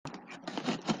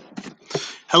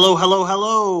Hello, hello,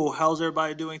 hello. How's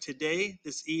everybody doing today,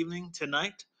 this evening,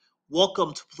 tonight?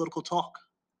 Welcome to Political Talk.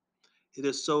 It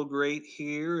is so great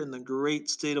here in the great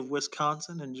state of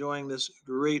Wisconsin, enjoying this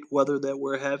great weather that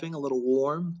we're having, a little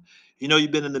warm.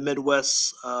 You've been in the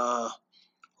Midwest a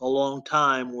long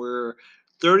time where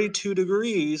 32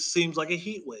 degrees seems like a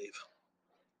heat wave.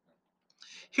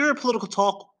 Here at Political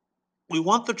Talk, we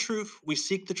want the truth, we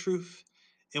seek the truth,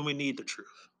 and we need the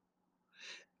truth.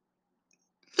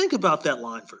 Think about that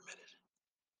line for a minute.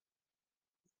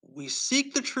 We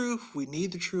seek the truth, we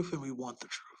need the truth, and we want the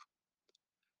truth.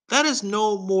 That is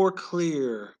no more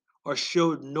clear or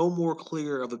showed no more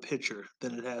clear of a picture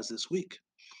than it has this week.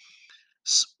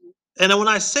 S- And when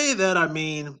I say that, I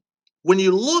mean, when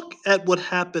you look at what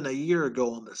happened a year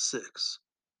ago on the 6th,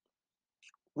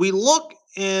 we look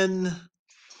and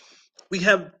we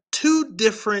have two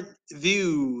different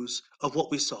views of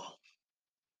what we saw.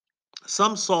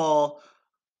 Some saw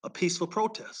a peaceful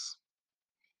protest,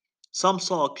 some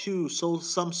saw a coup, so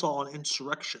some saw an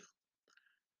insurrection,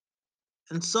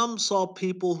 and some saw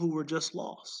people who were just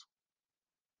lost.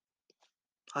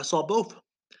 I saw both.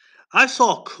 I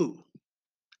saw a coup.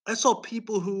 I saw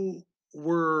people who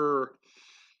were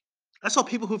I saw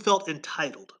people who felt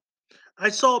entitled. I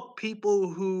saw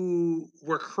people who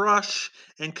were crushed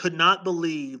and could not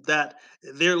believe that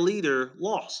their leader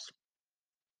lost.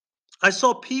 I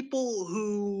saw people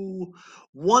who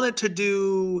wanted to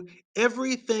do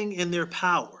everything in their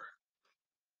power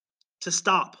to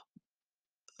stop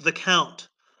the count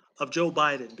of Joe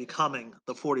Biden becoming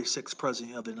the 46th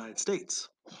president of the United States.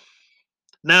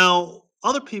 Now,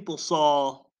 other people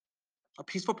saw a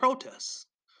peaceful protest.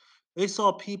 They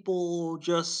saw people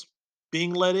just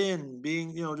being let in,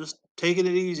 just taking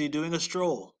it easy, doing a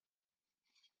stroll.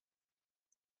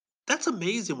 That's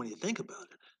amazing when you think about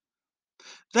it.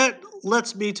 That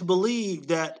lets me to believe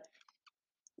that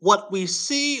what we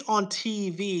see on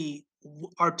TV,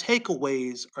 our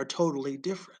takeaways are totally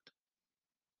different.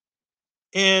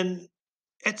 And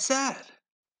it's sad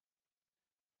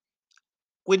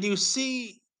when you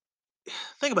see,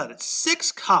 think about it,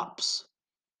 6 cops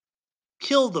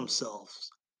killed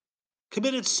themselves,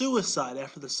 committed suicide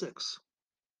after the 6th.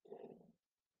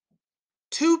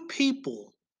 2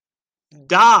 people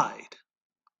died.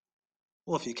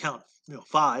 Well, if you count,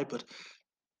 5, but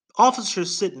Officer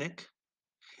Sitnick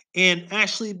and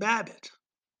Ashley Babbitt.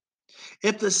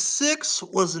 If the six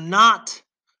was not,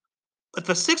 if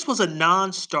the six was a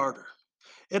non-starter,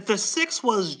 if the six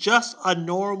was just a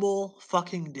normal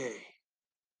fucking day,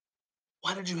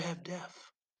 why did you have death?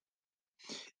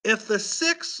 If the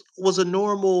six was a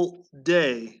normal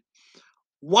day,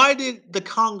 why did the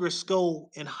Congress go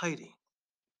in hiding?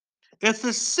 If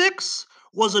the six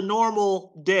was a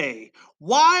normal day,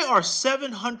 why are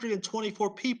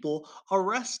 724 people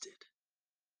arrested?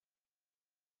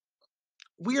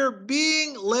 We are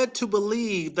being led to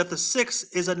believe that the six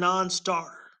is a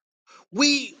non-starter.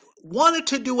 We wanted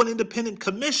to do an independent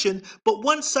commission, but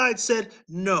one side said,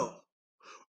 no,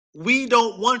 we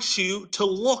don't want you to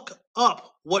look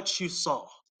up what you saw.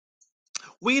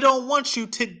 We don't want you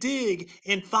to dig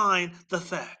and find the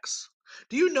facts.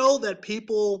 Do you know that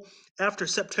people after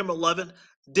September 11th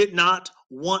did not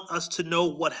want us to know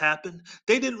what happened?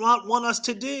 They did not want us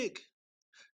to dig.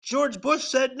 George Bush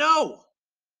said no.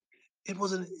 It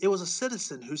was a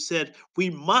citizen who said we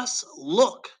must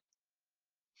look.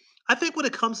 I think when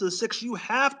it comes to the six, you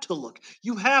have to look.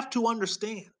 You have to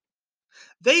understand.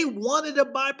 They wanted a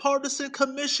bipartisan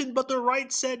commission, but the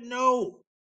right said no.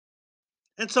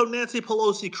 And so Nancy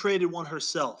Pelosi created one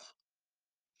herself.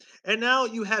 And now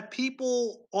you have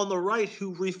people on the right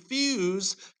who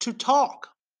refuse to talk,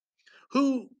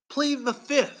 who plead the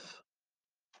fifth.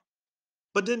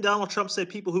 But didn't Donald Trump say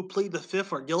people who plead the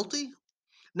fifth are guilty?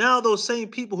 Now, those same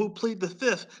people who plead the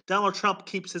fifth, Donald Trump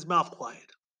keeps his mouth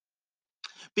quiet.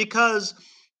 Because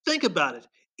think about it,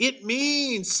 it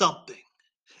means something.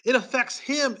 It affects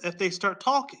him if they start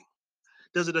talking.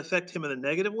 Does it affect him in a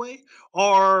negative way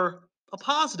or a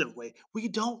positive way? We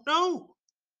don't know.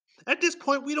 At this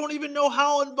point, we don't even know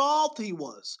how involved he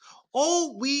was.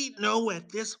 All we know at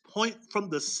this point from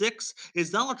the six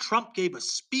is Donald Trump gave a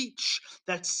speech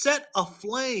that set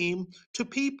aflame to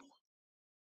people.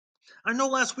 I know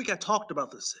last week I talked about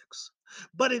the six,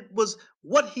 but it was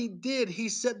what he did. He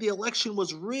said the election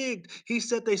was rigged. He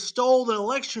said they stole the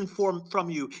election from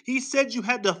you. He said you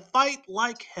had to fight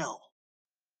like hell.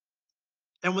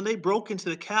 And when they broke into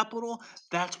the Capitol,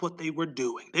 that's what they were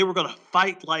doing. They were going to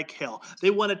fight like hell. They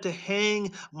wanted to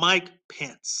hang Mike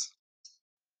Pence.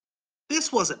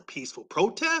 This wasn't peaceful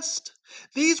protest.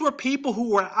 These were people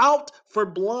who were out for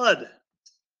blood.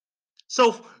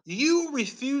 So you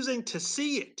refusing to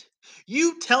see it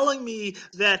You telling me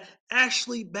that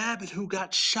Ashley Babbitt, who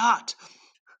got shot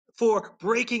for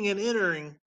breaking and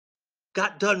entering,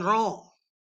 got done wrong?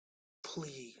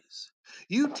 Please.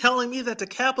 You telling me that the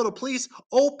Capitol Police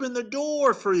opened the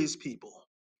door for these people?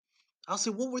 I'll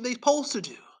say, what were they supposed to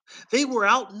do? They were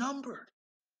outnumbered.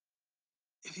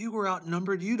 If you were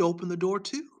outnumbered, you'd open the door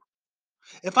too.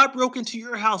 If I broke into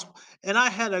your house and I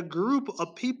had a group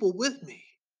of people with me,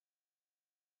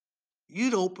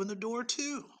 you'd open the door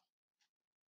too.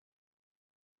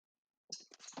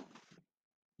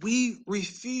 We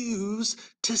refuse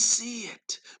to see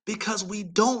it because we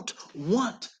don't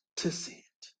want to see it.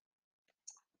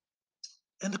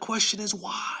 And the question is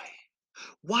why?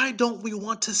 Why don't we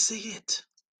want to see it?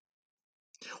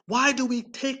 Why do we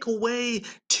take away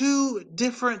two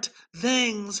different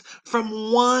things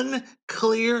from one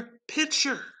clear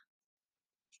picture?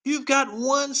 You've got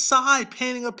one side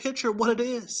painting a picture of what it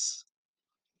is.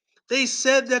 They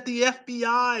said that the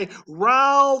FBI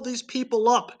riled these people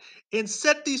up and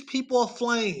set these people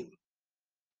aflame.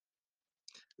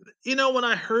 You know, when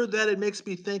I heard that, it makes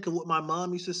me think of what my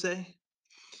mom used to say.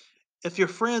 If your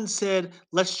friend said,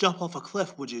 let's jump off a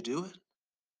cliff, would you do it?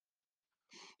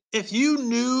 If you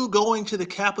knew going to the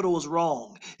Capitol was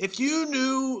wrong, if you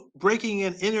knew breaking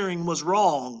and entering was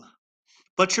wrong,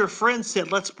 but your friend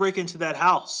said, let's break into that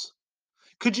house,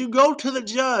 could you go to the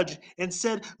judge and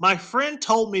said, my friend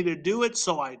told me to do it,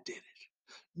 so I did it?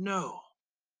 No.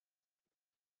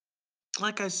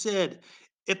 Like I said,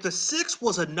 if the six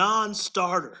was a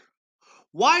non-starter,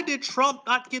 why did Trump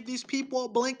not give these people a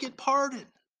blanket pardon?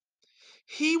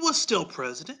 He was still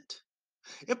president.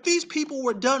 If these people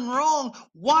were done wrong,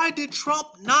 why did Trump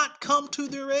not come to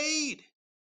their aid?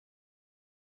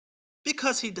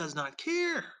 Because he does not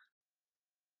care.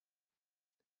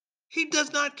 He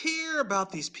does not care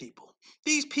about these people.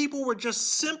 These people were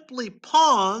just simply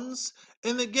pawns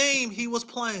in the game he was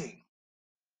playing.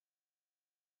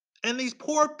 And these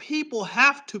poor people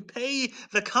have to pay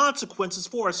the consequences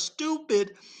for a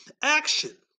stupid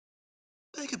action.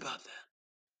 Think about that.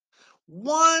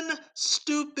 One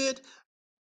stupid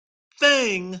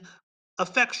thing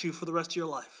affects you for the rest of your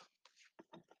life.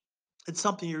 It's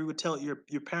something you would tell your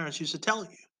parents used to tell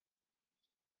you.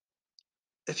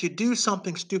 If you do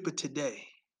something stupid today,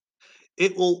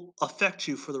 it will affect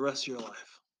you for the rest of your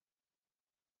life.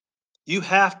 You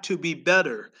have to be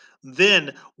better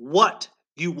than what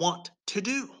you want to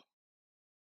do.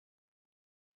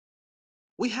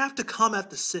 We have to come at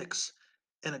the six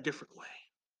in a different way.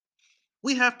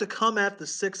 We have to come at the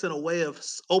six in a way of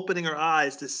opening our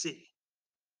eyes to see.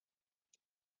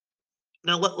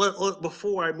 Now,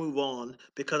 before I move on,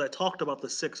 because I talked about the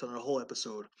six on a whole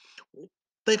episode,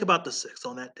 think about the six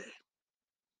on that day.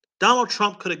 Donald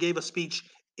Trump could have gave a speech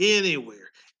anywhere,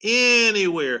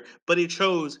 but he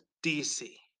chose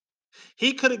D.C.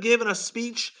 He could have given a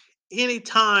speech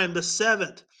anytime, the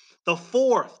 7th, the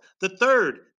 4th, the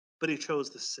 3rd, but he chose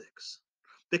the 6th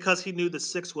because he knew the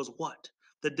 6th was what?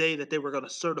 The day that they were going to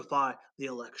certify the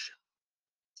election.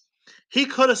 He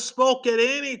could have spoke at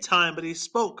any time, but he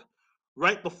spoke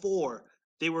right before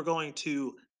they were going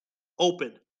to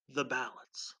open the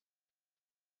ballots.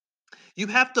 You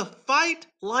have to fight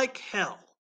like hell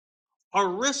or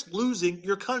risk losing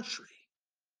your country.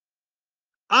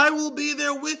 I will be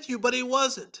there with you, but he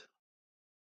wasn't.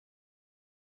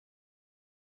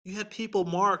 You had people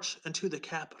march into the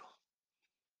Capitol.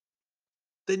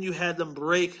 Then you had them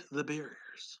break the barriers.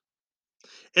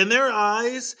 In their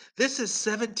eyes, this is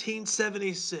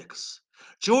 1776.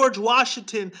 George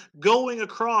Washington going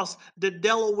across the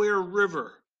Delaware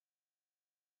River.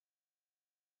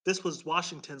 This was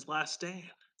Washington's last stand.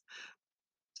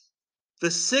 The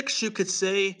 6th, you could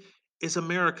say, is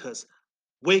America's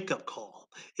wake-up call.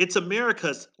 It's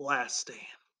America's last stand.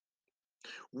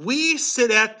 We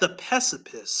sit at the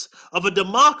precipice of a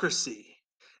democracy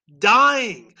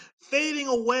dying, fading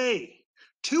away.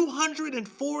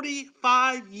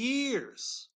 245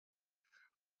 years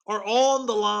are on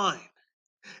the line.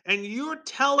 And you're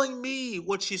telling me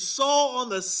what you saw on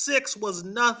the 6th was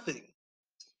nothing.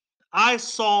 I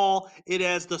saw it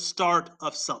as the start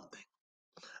of something.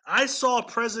 I saw a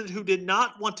president who did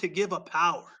not want to give up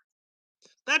power.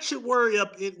 That should worry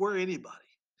anybody.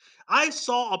 I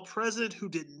saw a president who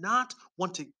did not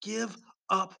want to give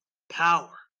up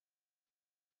power.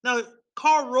 Now,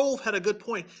 Karl Rove had a good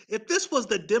point. If this was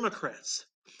the Democrats,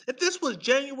 if this was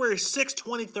January 6,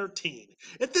 2013,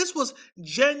 if this was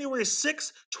January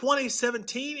 6,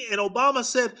 2017, and Obama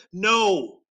said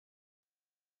no,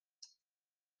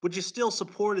 would you still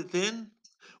support it then?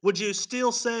 Would you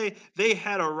still say they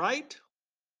had a right?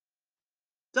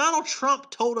 Donald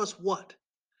Trump told us what?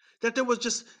 that there was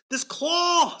just this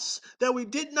clause that we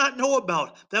did not know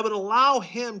about that would allow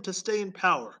him to stay in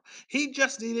power. He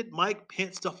just needed Mike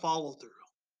Pence to follow through.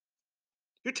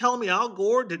 You're telling me Al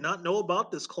Gore did not know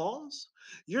about this clause?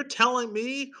 You're telling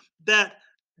me that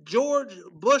George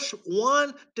Bush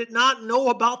 1 did not know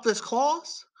about this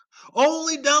clause?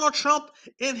 Only Donald Trump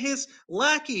and his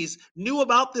lackeys knew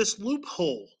about this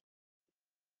loophole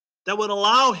that would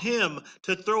allow him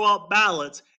to throw out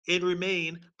ballots and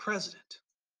remain president.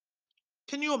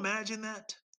 Can you imagine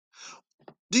that?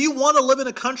 Do you want to live in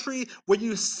a country where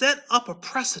you set up a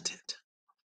precedent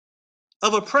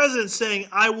of a president saying,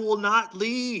 I will not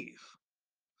leave?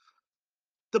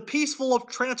 The peaceful of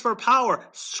transfer of power.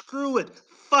 Screw it.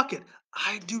 Fuck it.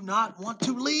 I do not want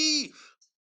to leave.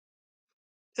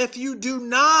 If you do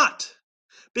not,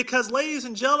 because ladies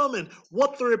and gentlemen,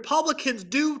 what the Republicans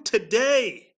do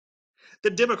today, the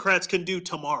Democrats can do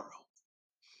tomorrow.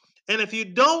 And if you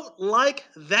don't like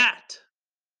that,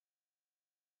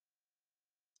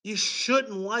 you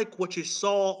shouldn't like what you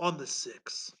saw on the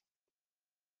 6th.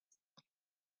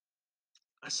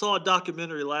 I saw a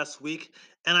documentary last week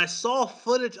and I saw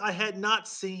footage I had not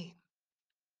seen.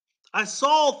 I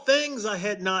saw things I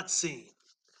had not seen.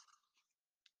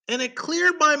 And it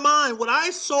cleared my mind. What I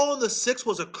saw on the 6th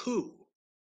was a coup.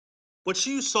 What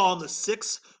you saw on the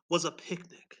 6th was a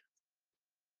picnic.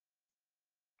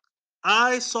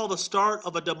 I saw the start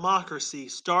of a democracy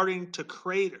starting to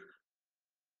crater.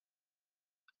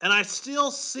 And I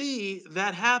still see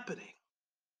that happening.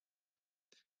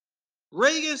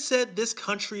 Reagan said this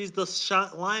country is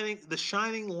the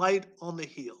shining light on the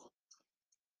hill.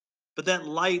 But that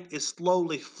light is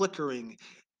slowly flickering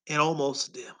and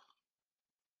almost dim.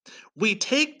 We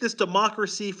take this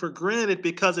democracy for granted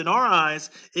because in our eyes,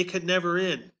 it could never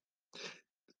end.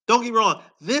 Don't get me wrong,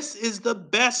 this is the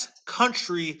best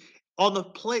country on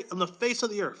the face of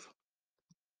the earth.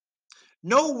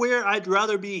 Nowhere I'd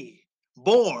rather be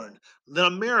born than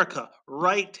America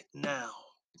right now.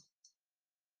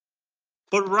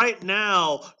 But right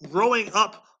now, growing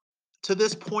up to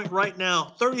this point right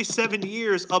now, 37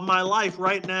 years of my life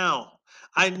right now,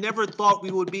 I never thought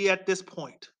we would be at this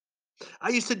point. I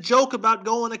used to joke about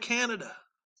going to Canada.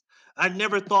 I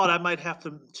never thought I might have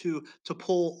to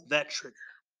pull that trigger.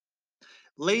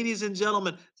 Ladies and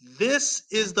gentlemen, this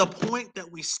is the point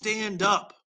that we stand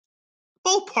up.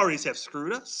 Both parties have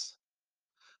screwed us.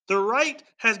 The right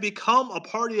has become a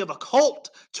party of a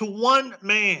cult to one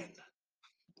man,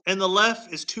 and the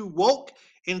left is too woke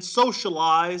and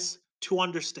socialized to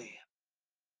understand.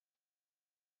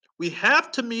 We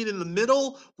have to meet in the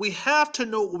middle. We have to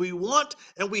know what we want,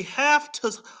 and we have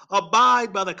to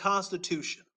abide by the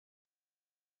Constitution.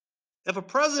 If a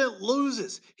president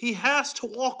loses, he has to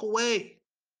walk away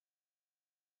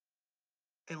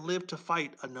and live to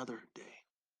fight another day.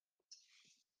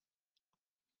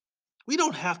 We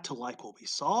don't have to like what we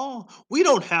saw. We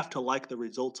don't have to like the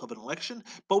results of an election,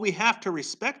 but we have to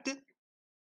respect it.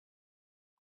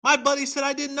 My buddy said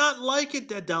I did not like it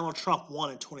that Donald Trump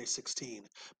won in 2016.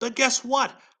 But guess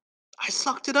what? I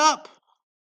sucked it up.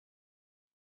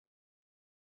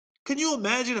 Can you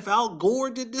imagine if Al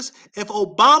Gore did this? If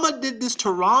Obama did this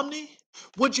to Romney?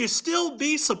 Would you still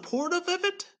be supportive of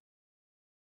it?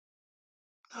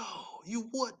 No, you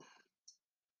wouldn't.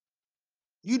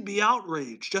 You'd be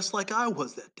outraged just like I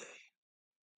was that day.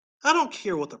 I don't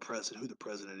care who the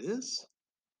president is.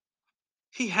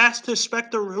 He has to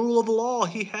respect the rule of law.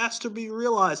 He has to be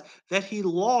realized that he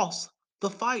lost the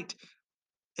fight.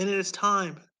 And it is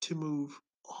time to move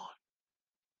on.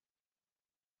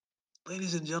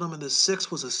 Ladies and gentlemen, the 6th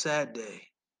was a sad day.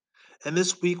 And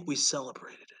this week we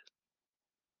celebrated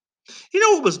it. You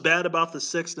know what was bad about the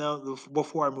 6th now,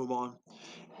 before I move on?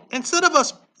 Instead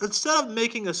of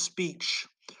making a speech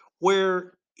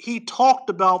where he talked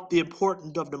about the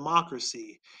importance of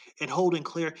democracy and holding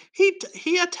clear,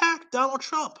 he attacked Donald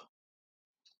Trump.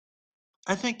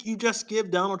 I think you just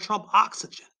give Donald Trump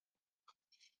oxygen.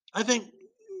 I think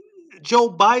Joe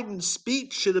Biden's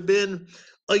speech should have been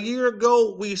a year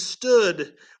ago we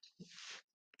stood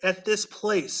at this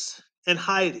place in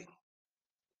hiding.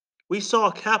 We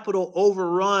saw Capitol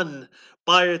overrun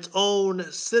by its own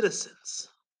citizens,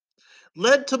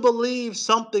 led to believe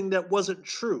something that wasn't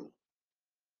true.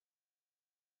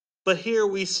 But here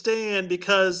we stand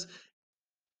because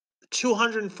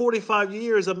 245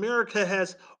 years, America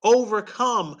has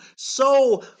overcome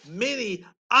so many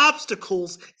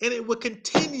obstacles, and it will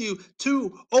continue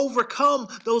to overcome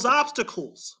those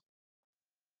obstacles.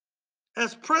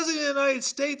 As President of the United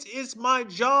States, it's my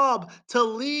job to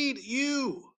lead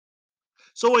you,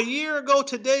 So a year ago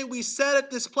today, we sat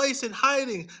at this place in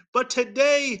hiding, but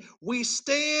today we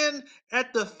stand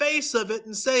at the face of it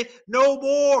and say, no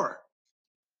more.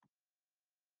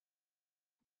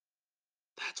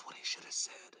 That's what he should have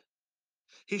said.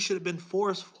 He should have been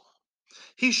forceful.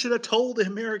 He should have told the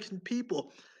American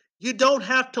people, you don't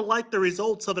have to like the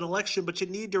results of an election, but you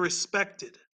need to respect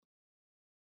it.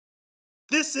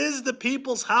 This is the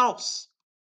people's house,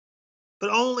 but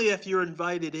only if you're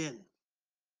invited in.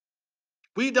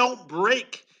 We don't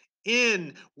break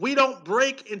in. We don't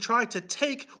break and try to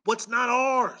take what's not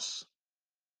ours.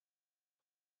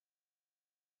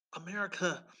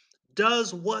 America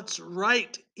does what's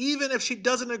right, even if she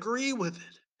doesn't agree with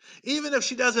it, even if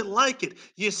she doesn't like it.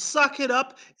 You suck it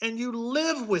up and you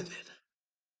live with it.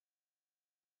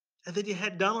 And then you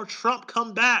had Donald Trump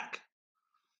come back.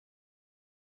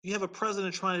 You have a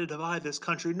president trying to divide this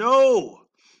country. No,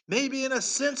 maybe in a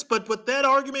sense, but with that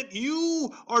argument,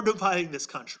 you are dividing this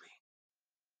country.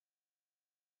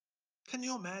 Can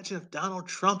you imagine if Donald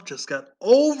Trump just got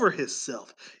over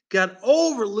himself, got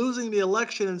over losing the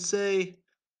election and say,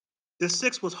 the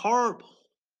six was horrible,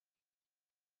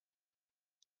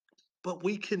 but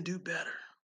we can do better.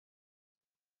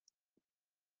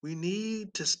 We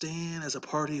need to stand as a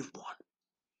party of one,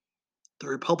 the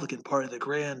Republican Party, the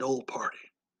grand old party.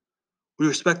 We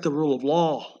respect the rule of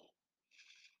law,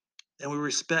 and we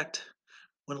respect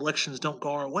when elections don't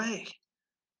go our way.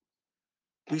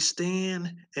 We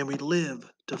stand and we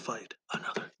live to fight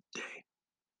another day.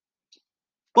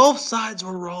 Both sides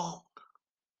were wrong,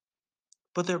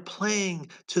 but they're playing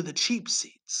to the cheap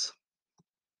seats.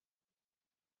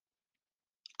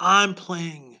 I'm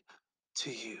playing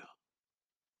to you.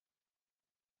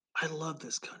 I love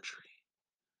this country.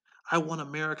 I want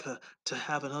America to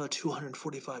have another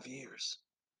 245 years.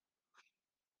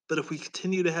 But if we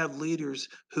continue to have leaders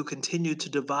who continue to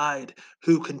divide,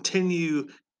 who continue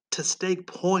to stake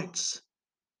points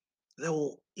that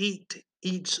will eat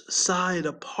each side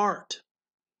apart,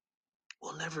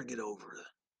 we'll never get over it.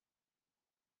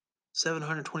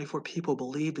 724 people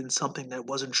believed in something that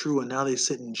wasn't true, and now they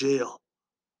sit in jail,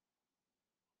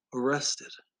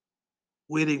 arrested,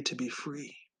 waiting to be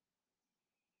free.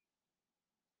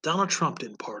 Donald Trump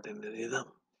didn't pardon any of them,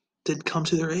 didn't come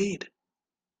to their aid.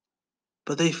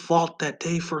 But they fought that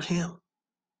day for him,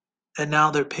 and now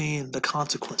they're paying the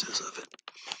consequences of it.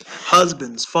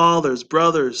 Husbands, fathers,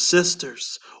 brothers,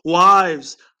 sisters,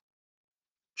 wives,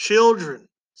 children,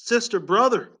 sister,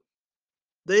 brother.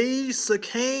 They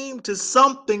succumbed to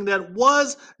something that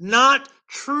was not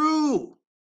true.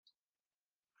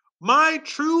 My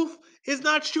truth is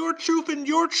not your truth, and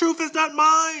your truth is not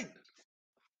mine.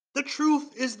 The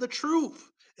truth is the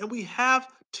truth, and we have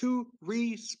to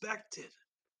respect it.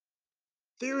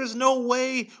 There is no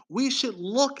way we should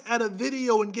look at a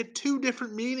video and get two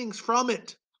different meanings from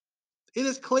it. It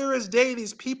is clear as day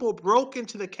these people broke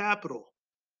into the Capitol.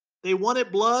 They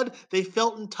wanted blood, they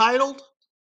felt entitled,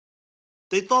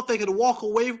 they thought they could walk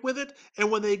away with it, and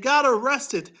when they got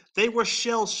arrested, they were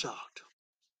shell shocked.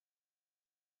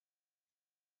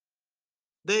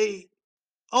 They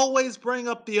always bring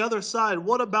up the other side.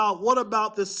 What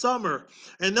about this summer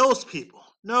and those people?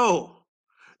 No,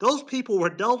 those people were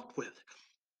dealt with.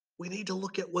 We need to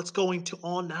look at what's going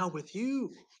on now with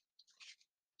you.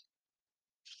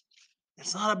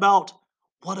 It's not about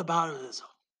whataboutism.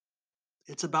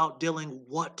 It's about dealing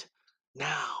what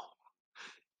now.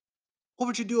 What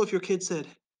would you do if your kid said,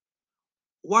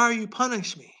 why are you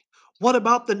punishing me? What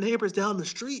about the neighbors down the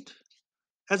street?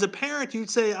 As a parent, you'd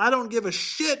say, I don't give a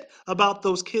shit about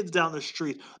those kids down the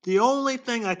street. The only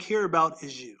thing I care about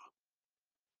is you.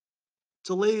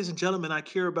 So, ladies and gentlemen, I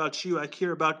care about you. I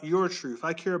care about your truth.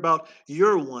 I care about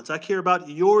your wants. I care about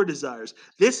your desires.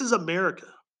 This is America.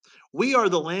 We are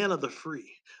the land of the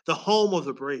free, the home of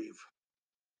the brave.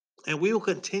 And we will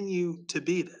continue to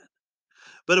be that.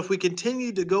 But if we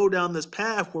continue to go down this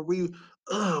path where we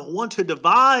want to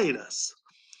divide us,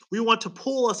 we want to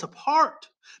pull us apart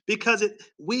because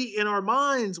we in our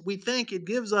minds we think it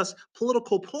gives us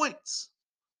political points.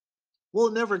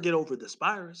 We'll never get over this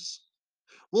virus.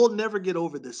 We'll never get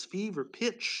over this fever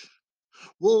pitch.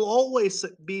 We'll always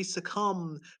be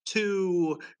succumb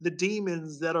to the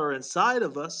demons that are inside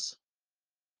of us.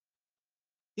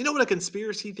 You know what a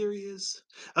conspiracy theory is?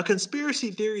 A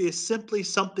conspiracy theory is simply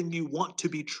something you want to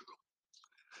be true.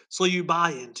 So you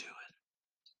buy into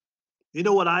it. You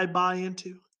know what I buy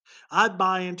into? I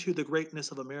buy into the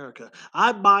greatness of America.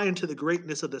 I buy into the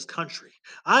greatness of this country.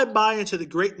 I buy into the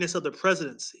greatness of the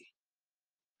presidency.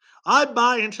 I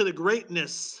buy into the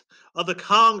greatness of the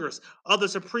Congress, of the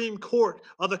Supreme Court,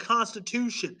 of the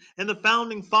Constitution, and the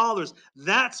founding fathers.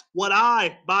 That's what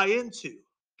I buy into.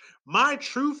 My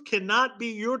truth cannot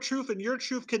be your truth, and your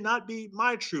truth cannot be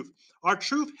my truth. Our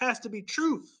truth has to be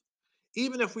truth,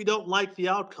 even if we don't like the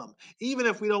outcome, even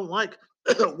if we don't like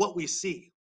what we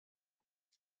see.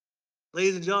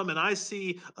 Ladies and gentlemen, I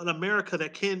see an America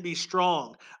that can be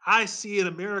strong. I see an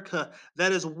America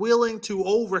that is willing to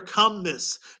overcome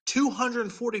this.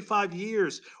 245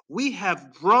 years, we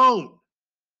have grown,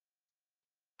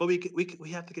 but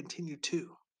we have to continue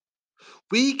to.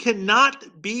 We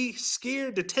cannot be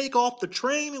scared to take off the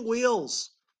training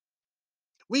wheels.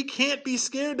 We can't be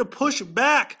scared to push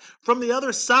back from the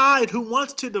other side who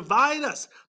wants to divide us.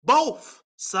 Both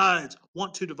sides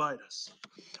want to divide us.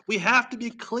 We have to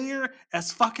be clear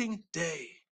as fucking day.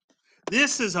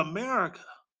 This is America.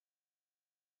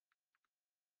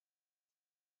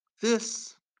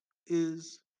 This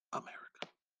is America.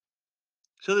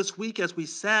 So this week, as we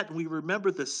sat and we remember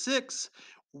the six,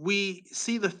 we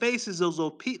see the faces of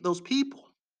those people.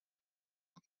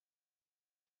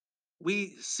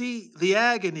 We see the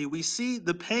agony, we see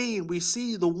the pain, we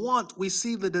see the want, we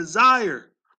see the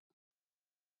desire,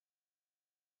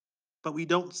 but we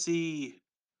don't see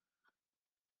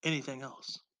anything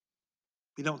else.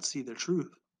 We don't see their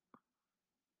truth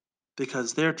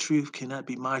because their truth cannot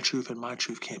be my truth and my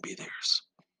truth can't be theirs.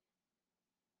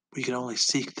 We can only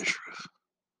seek the truth.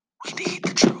 We need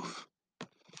the truth.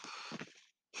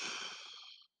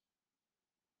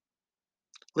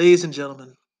 Ladies and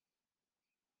gentlemen,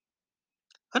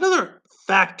 another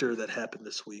factor that happened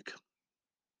this week,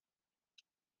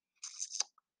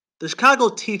 the Chicago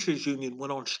Teachers Union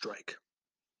went on strike.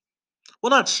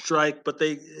 Well, not strike, but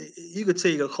you could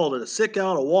say you could call it a sick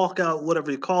out, a walkout, whatever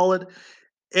you call it.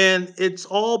 And it's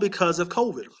all because of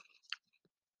COVID.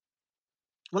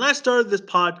 When I started this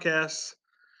podcast,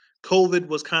 COVID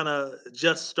was kind of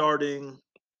just starting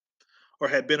or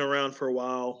had been around for a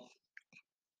while.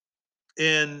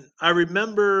 And I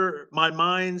remember my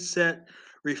mindset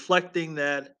reflecting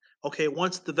that, okay,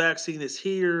 once the vaccine is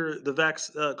here,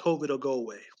 COVID will go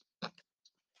away.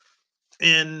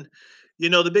 And,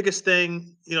 the biggest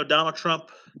thing, Donald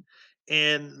Trump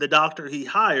and the doctor he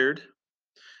hired,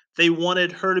 they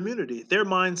wanted herd immunity. Their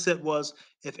mindset was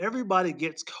if everybody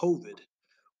gets COVID,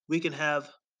 we can have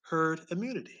herd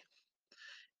immunity.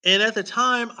 And at the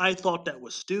time, I thought that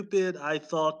was stupid. I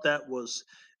thought that was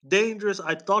dangerous.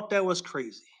 I thought that was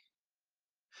crazy.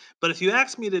 But if you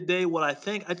ask me today what I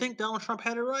think Donald Trump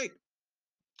had it right.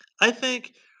 I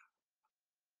think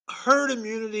herd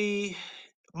immunity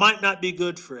might not be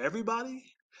good for everybody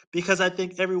because I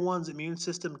think everyone's immune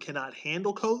system cannot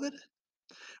handle COVID.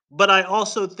 But I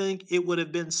also think it would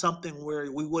have been something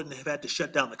where we wouldn't have had to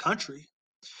shut down the country.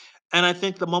 And I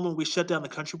think the moment we shut down the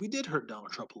country, we did hurt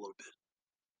Donald Trump a little bit.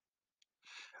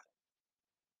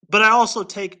 But I also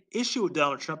take issue with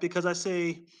Donald Trump because I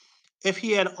say if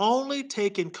he had only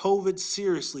taken COVID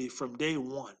seriously from day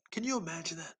one, can you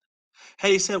imagine that?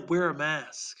 Had he said, wear a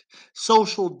mask,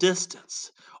 social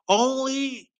distance,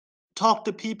 only talk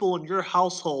to people in your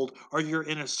household or your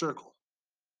inner circle.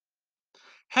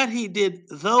 Had he did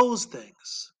those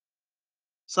things,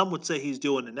 some would say he's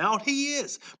doing it now. He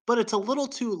is, but it's a little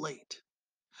too late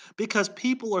because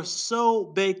people are so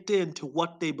baked into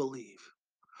what they believe.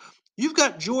 You've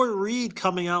got Joy Reid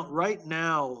coming out right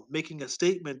now making a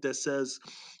statement that says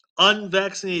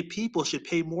unvaccinated people should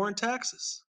pay more in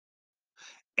taxes.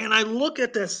 And I look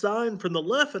at that sign from the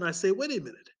left and I say, wait a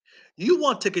minute. You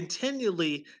want to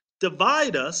continually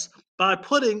divide us by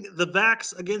putting the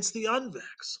vax against the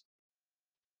unvax.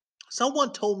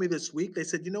 Someone told me this week, they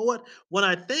said, you know what? When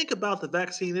I think about the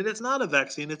vaccine, it's not a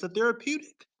vaccine, it's a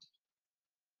therapeutic.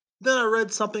 Then I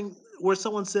read something where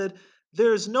someone said,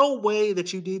 there's no way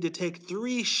that you need to take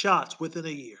 3 shots within a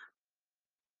year.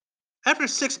 After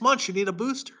 6 months, you need a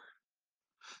booster.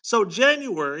 So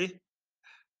January,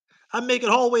 I'm making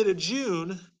all the way to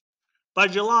June. By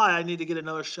July, I need to get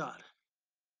another shot.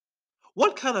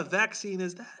 What kind of vaccine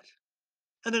is that?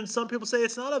 And then some people say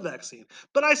it's not a vaccine,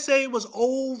 but I say it was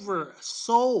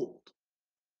oversold.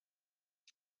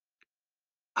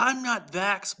 I'm not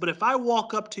vaxxed, but if I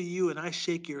walk up to you and I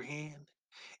shake your hand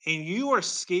and you are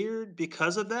scared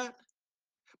because of that,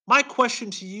 my question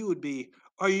to you would be,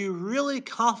 are you really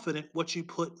confident what you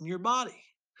put in your body?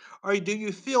 Or do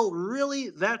you feel really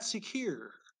that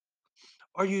secure?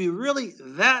 Are you really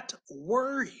that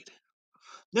worried?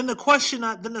 Then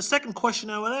the second question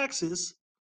I would ask is,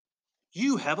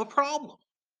 you have a problem.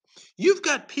 You've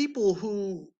got people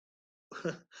who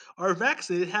are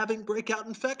vaccinated having breakout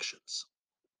infections.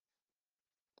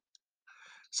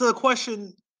 So the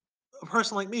question, a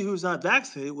person like me who's not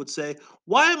vaccinated would say,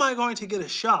 why am I going to get a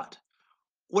shot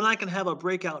when I can have a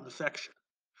breakout infection?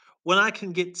 When I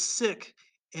can get sick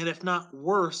and if not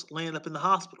worse, land up in the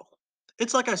hospital.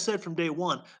 It's like I said from day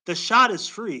one, the shot is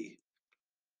free,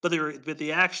 but the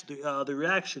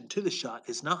reaction to the shot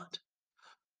is not.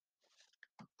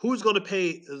 Who's going to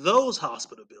pay those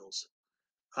hospital bills?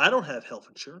 I don't have health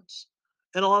insurance,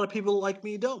 and a lot of people like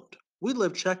me don't. We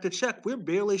live check to check. We're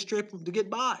barely scraping to get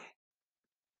by.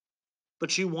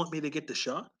 But you want me to get the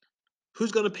shot?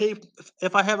 Who's going to pay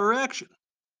if I have a reaction?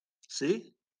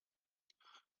 See?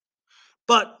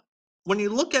 But when you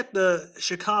look at the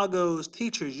Chicago's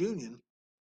teachers union,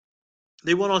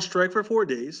 they went on strike for 4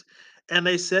 days, and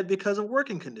they said because of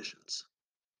working conditions.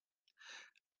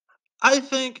 I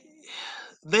think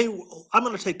they. I'm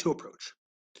going to take two approach.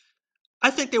 I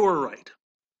think they were right.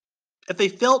 If they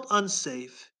felt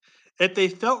unsafe, if they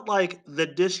felt like the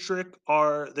district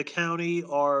or the county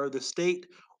or the state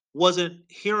wasn't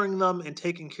hearing them and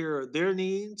taking care of their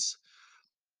needs,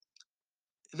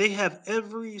 they have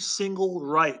every single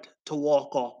right to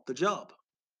walk off the job,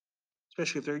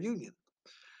 especially if they're union.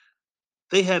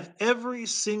 They have every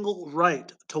single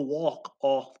right to walk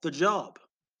off the job.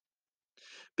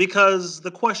 Because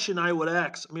the question I would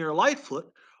ask Mayor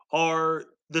Lightfoot or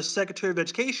the Secretary of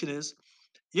Education is,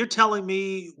 you're telling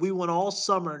me we went all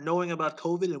summer knowing about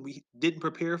COVID and we didn't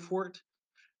prepare for it,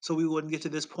 so we wouldn't get to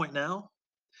this point now?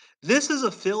 This is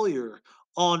a failure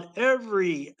on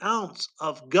every ounce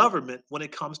of government when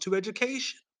it comes to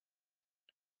education.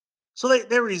 So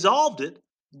they resolved it,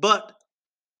 but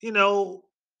you know,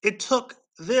 it took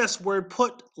this where it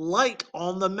put light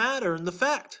on the matter and the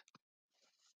fact.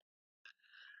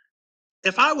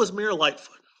 If I was Mayor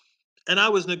Lightfoot and I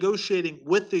was negotiating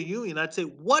with the union, I'd say,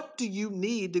 what do you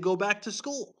need to go back to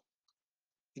school?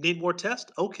 You need more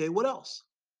tests? Okay, what else?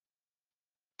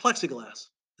 Plexiglass.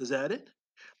 Is that it?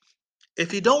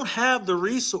 If you don't have the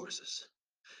resources,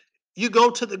 you go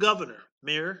to the governor,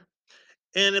 Mayor.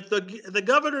 And if the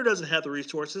governor doesn't have the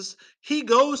resources, he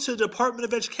goes to the Department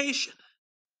of Education.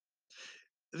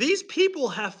 These people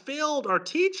have failed our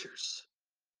teachers.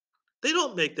 They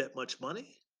don't make that much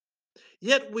money.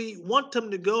 Yet we want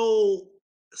them to go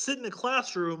sit in a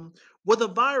classroom with a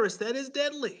virus that is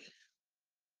deadly.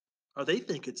 Or they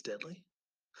think it's deadly.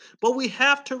 But we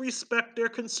have to respect their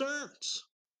concerns.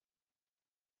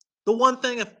 The one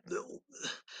thing, if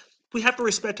we have to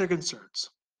respect their concerns.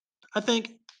 I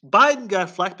think Biden got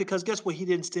flack because guess what? He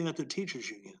didn't stand up to the teachers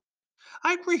union.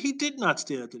 I agree, he did not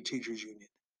stand up to the teachers union.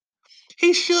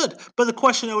 He should. But the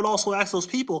question I would also ask those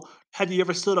people, have you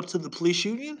ever stood up to the police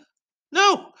union?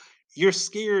 No. You're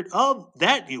scared of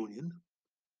that union.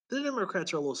 The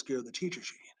Democrats are a little scared of the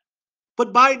teachers union.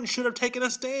 But Biden should have taken a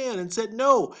stand and said,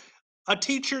 no, a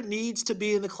teacher needs to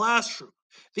be in the classroom.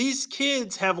 These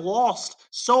kids have lost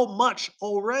so much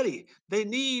already. They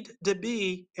need to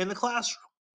be in the classroom.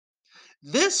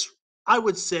 This, I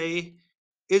would say,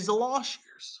 is the lost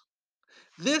years.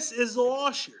 This is the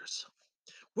lost years.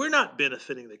 We're not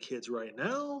benefiting the kids right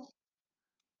now.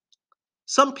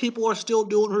 Some people are still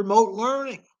doing remote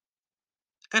learning.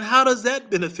 And how does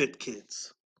that benefit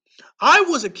kids? I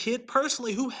was a kid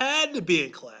personally who had to be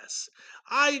in class.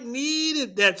 I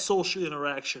needed that social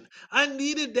interaction. I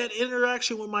needed that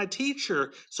interaction with my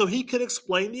teacher so he could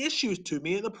explain the issues to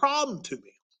me and the problem to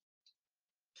me.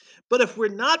 But if we're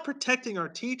not protecting our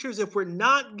teachers, if we're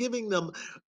not giving them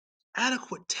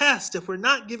adequate tests, if we're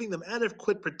not giving them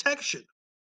adequate protection,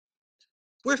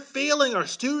 we're failing our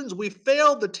students. We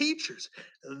failed the teachers.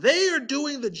 They are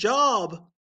doing the job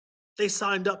they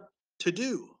signed up to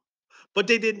do, but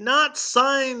they did not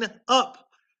sign up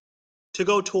to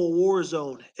go to a war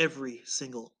zone every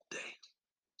single day.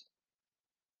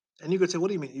 And you could say, what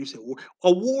do you mean? You say,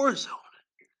 a war zone.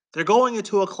 They're going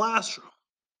into a classroom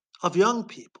of young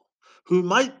people who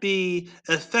might be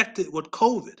affected with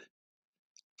COVID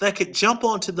that could jump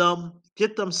onto them,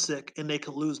 get them sick, and they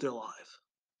could lose their life.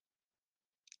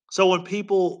 So when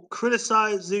people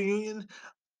criticize the union,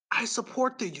 I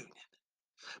support the union.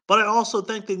 But I also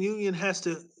think the union has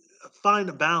to find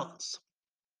a balance.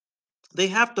 They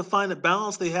have to find a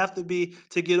balance. They have to be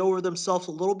to get over themselves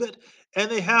a little bit, and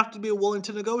they have to be willing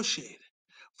to negotiate.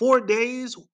 4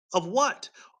 days of what?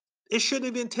 It should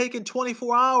have been taken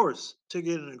 24 hours to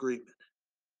get an agreement.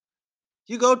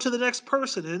 You go to the next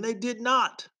person, and they did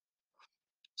not.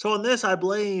 So in this, I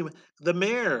blame the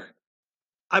mayor,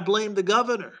 I blame the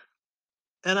governor,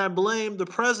 and I blame the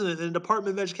president and the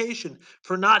Department of Education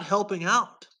for not helping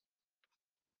out.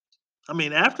 I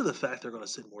mean, after the fact, they're going to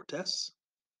send more tests.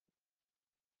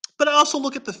 But I also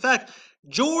look at the fact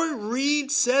Joy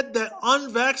Reid said that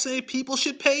unvaccinated people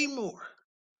should pay more.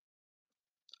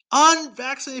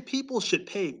 Unvaccinated people should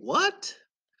pay what?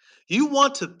 You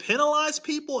want to penalize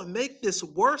people and make this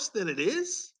worse than it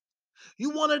is? You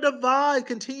want to divide,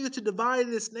 continue to divide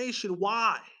this nation.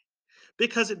 Why?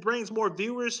 Because it brings more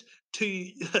viewers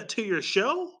to to your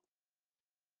show?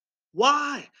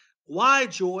 Why? Why,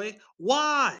 Joy?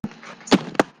 Why?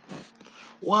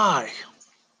 Why?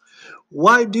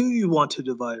 Why do you want to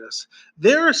divide us?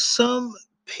 There are some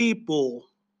people,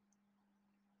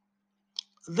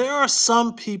 there are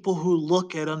some people who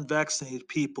look at unvaccinated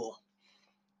people,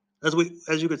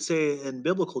 as you could say in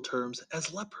biblical terms,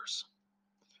 as lepers,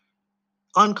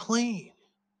 unclean,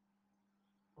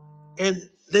 and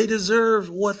they deserve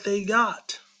what they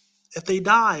got if they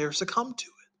die or succumb to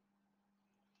it.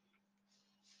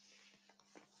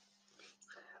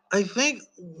 I think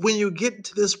when you get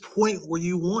to this point where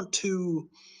you want to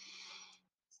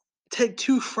take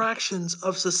two fractions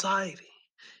of society,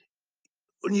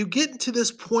 when you get to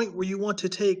this point where you want to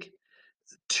take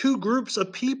two groups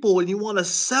of people and you want to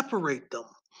separate them,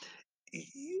 y-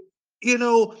 you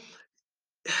know,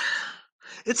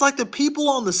 it's like the people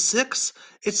on the six,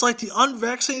 it's like the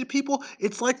unvaccinated people,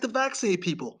 it's like the vaccinated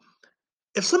people.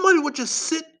 If somebody would just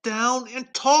sit down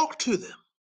and talk to them,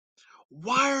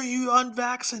 why are you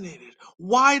unvaccinated?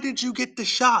 Why did you get the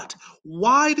shot?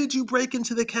 Why did you break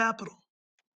into the Capitol?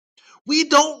 We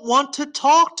don't want to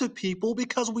talk to people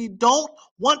because we don't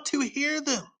want to hear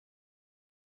them.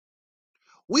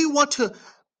 We want to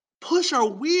push our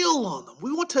wheel on them.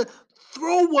 We want to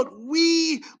throw what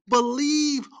we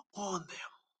believe on them.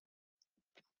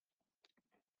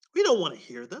 We don't want to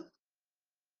hear them.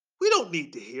 We don't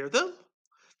need to hear them.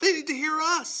 They need to hear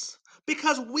us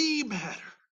because we matter.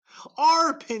 Our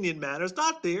opinion matters,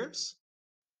 not theirs.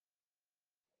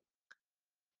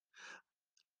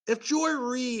 If Joy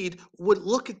Reid would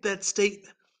look at that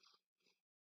statement,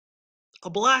 a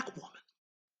black woman,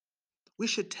 we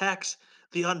should tax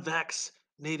the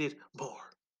unvaccinated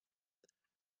more.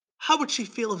 How would she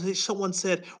feel if someone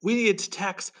said we needed to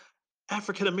tax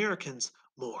African Americans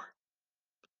more?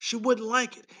 She wouldn't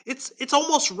like it. It's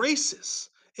almost racist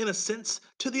in a sense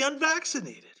to the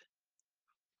unvaccinated.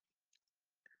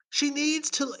 She needs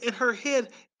to, in her head,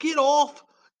 get off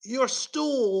your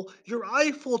stool, your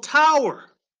Eiffel Tower.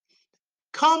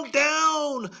 Come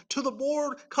down to the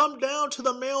board, come down to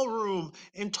the mailroom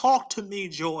and talk to me,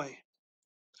 Joy.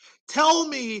 Tell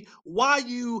me why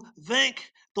you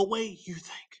think the way you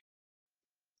think.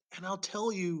 And I'll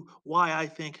tell you why I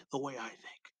think the way I think.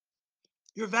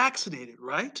 You're vaccinated,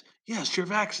 right? Yes, you're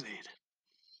vaccinated.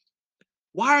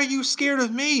 Why are you scared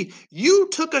of me? You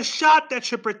took a shot that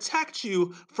should protect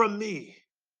you from me.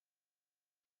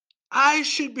 I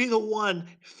should be the one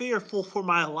fearful for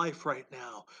my life right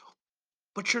now,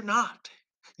 but you're not.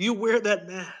 You wear that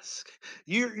mask.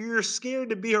 You're scared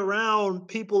to be around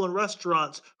people in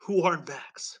restaurants who aren't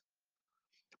vax.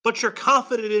 But you're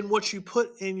confident in what you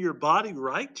put in your body,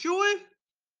 right, Joy?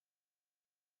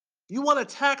 You want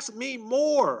to tax me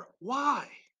more. Why?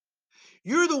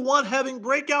 You're the one having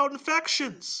breakout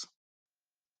infections.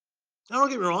 Now, don't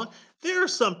get me wrong, there are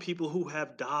some people who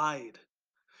have died,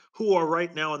 who are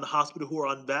right now in the hospital, who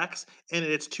are unvaxxed, and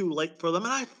it's too late for them.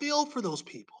 And I feel for those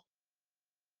people.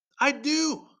 I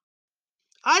do.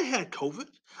 I had COVID.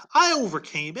 I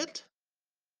overcame it.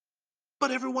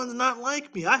 But everyone's not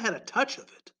like me. I had a touch of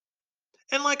it.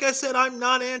 And like I said, I'm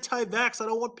not anti vax. I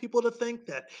don't want people to think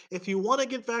that. If you want to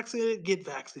get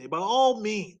vaccinated by all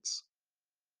means.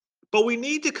 But we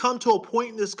need to come to a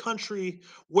point in this country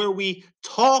where we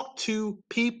talk to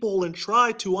people and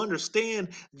try to understand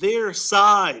their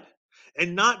side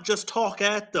and not just talk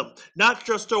at them, not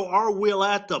just throw our will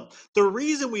at them. The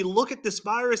reason we look at this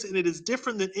virus and it is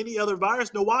different than any other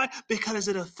virus, know why? Because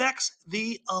it affects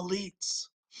the elites.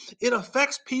 It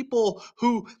affects people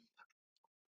who,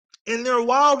 in their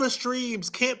wildest dreams,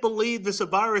 can't believe this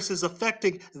virus is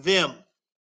affecting them.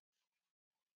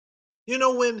 You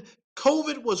know, when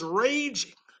COVID was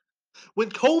raging, when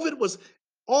COVID was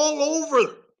all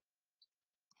over,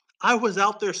 I was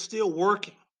out there still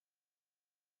working.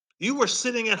 You were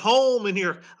sitting at home in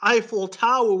your Eiffel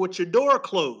Tower with your door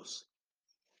closed.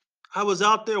 I was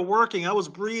out there working. I was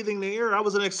breathing the air. I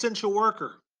was an essential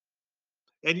worker.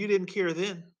 And you didn't care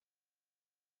then.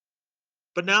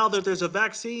 But now that there's a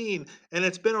vaccine and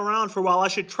it's been around for a while, I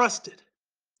should trust it.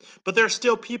 But there's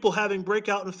still people having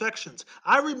breakout infections.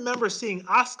 I remember seeing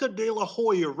Oscar De La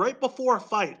Hoya right before a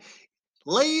fight,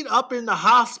 laid up in the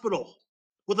hospital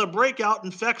with a breakout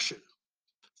infection.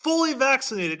 Fully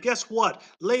vaccinated, guess what?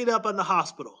 Laid up in the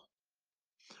hospital.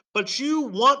 But you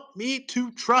want me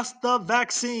to trust the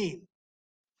vaccine.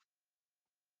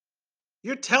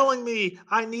 You're telling me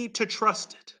I need to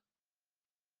trust it.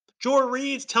 Joy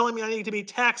Reid's telling me I need to be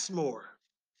taxed more.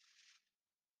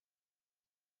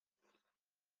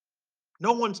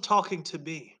 No one's talking to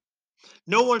me.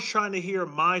 No one's trying to hear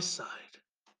my side.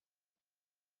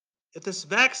 If this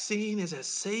vaccine is as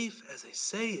safe as they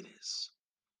say it is,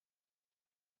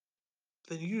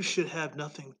 then you should have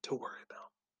nothing to worry about.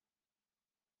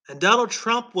 And Donald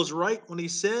Trump was right when he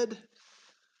said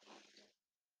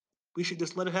we should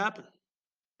just let it happen.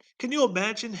 Can you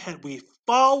imagine had we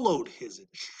followed his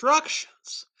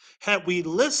instructions, had we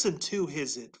listened to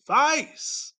his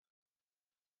advice,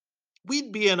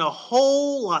 we'd be in a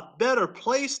whole lot better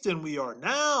place than we are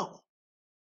now.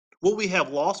 Will we have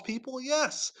lost people?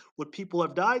 Yes. Would people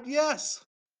have died? Yes.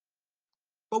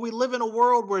 But we live in a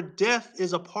world where death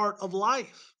is a part of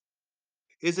life.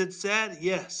 Is it sad?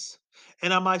 Yes.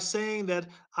 And am I saying that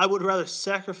I would rather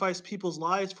sacrifice people's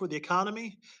lives for the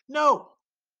economy? No.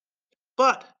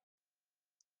 But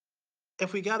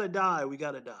if we got to die, we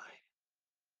got to die.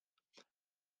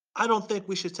 I don't think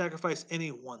we should sacrifice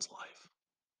anyone's life.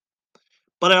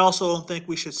 But I also don't think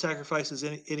we should sacrifice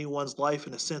anyone's life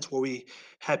in a sense where we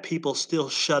have people still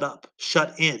shut up,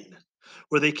 shut in,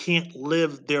 where they can't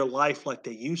live their life like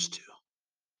they used to.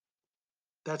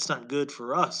 That's not good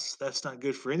for us. That's not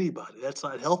good for anybody. That's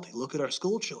not healthy. Look at our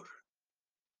school children.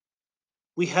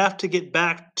 We have to get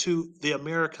back to the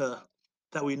America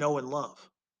that we know and love.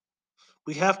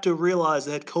 We have to realize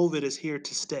that COVID is here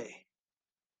to stay.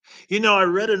 I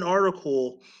read an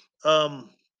article um,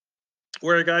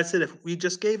 where a guy said if we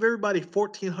just gave everybody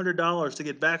 $1,400 to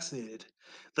get vaccinated,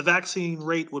 the vaccine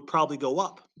rate would probably go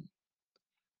up.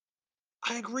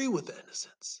 I agree with that in a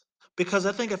sense because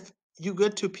I think if you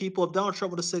get to people, if Donald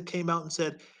Trump would have said, came out and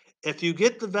said, if you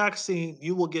get the vaccine,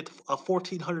 you will get a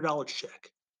 $1,400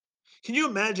 check. Can you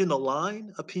imagine the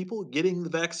line of people getting the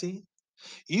vaccine?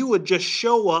 You would just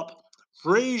show up,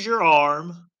 raise your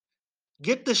arm,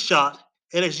 get the shot,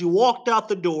 and as you walked out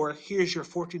the door, here's your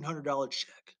 $1,400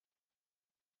 check.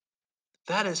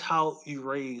 That is how you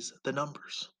raise the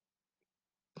numbers.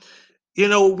 We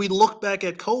look back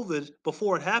at COVID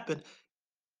before it happened.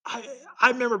 I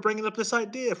remember bringing up this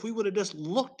idea. If we would have just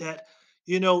looked at,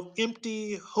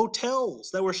 empty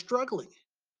hotels that were struggling,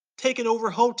 taken over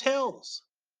hotels,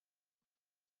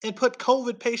 and put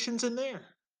COVID patients in there,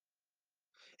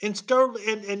 and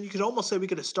you could almost say we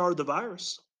could have started the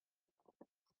virus.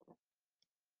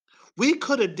 We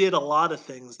could have did a lot of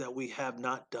things that we have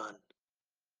not done.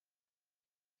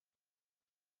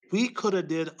 We could have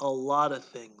did a lot of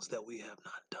things that we have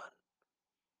not done,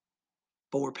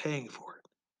 but we're paying for it.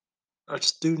 Our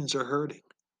students are hurting.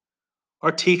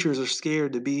 Our teachers are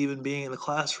scared to be even being in the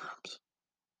classrooms.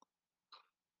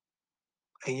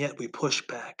 And yet we push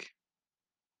back.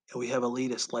 And we have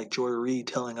elitists like Joy Reid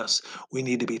telling us we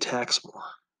need to be taxed more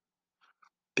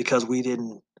because we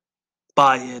didn't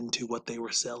buy into what they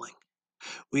were selling.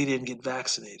 We didn't get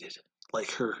vaccinated like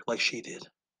she did.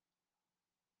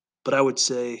 But I would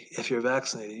say if you're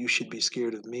vaccinated, you should be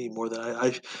scared of me more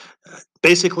than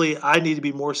basically I need to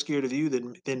be more scared of you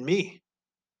than me.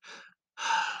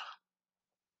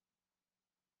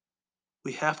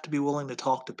 We have to be willing to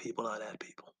talk to people, not at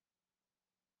people.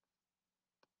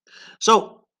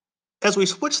 So as we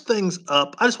switch things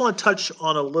up, I just want to touch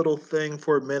on a little thing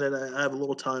for a minute. I have a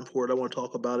little time for it. I want to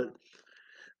talk about it.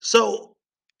 So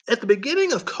at the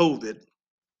beginning of COVID,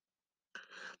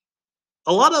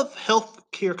 a lot of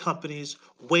healthcare companies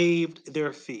waived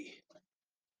their fee.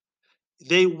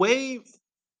 They waived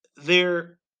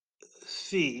their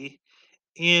fee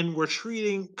and were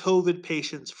treating COVID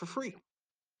patients for free.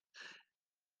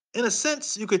 In a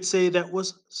sense, you could say that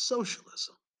was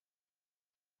socialism.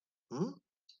 Hmm?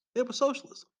 It was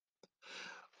socialism.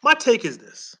 My take is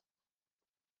this.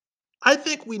 I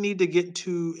think we need to get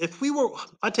to, if we were,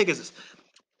 my take is this.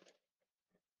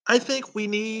 I think we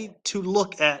need to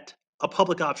look at a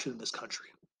public option in this country.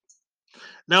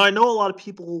 Now, I know a lot of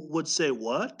people would say,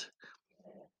 what?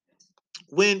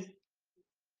 When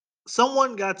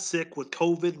someone got sick with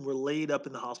COVID and were laid up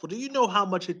in the hospital, do you know how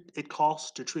much it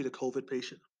costs to treat a COVID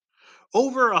patient?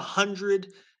 Over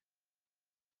 $100,000.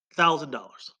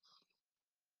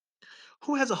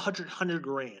 Who has a hundred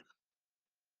grand?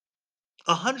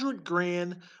 100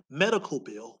 grand medical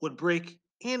bill would break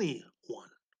anyone.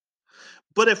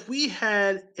 But if we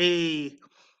had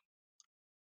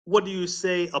what do you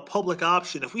say, a public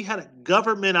option, if we had a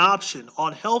government option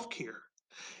on healthcare,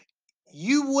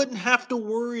 you wouldn't have to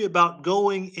worry about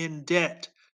going in debt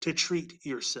to treat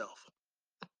yourself.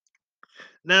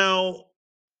 Now,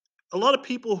 a lot of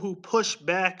people who push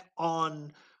back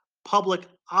on public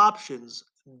options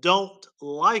don't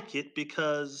like it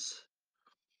because,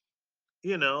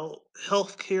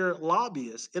 healthcare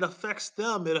lobbyists, it affects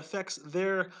them, it affects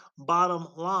their bottom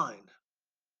line.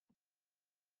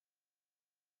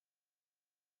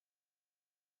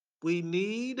 We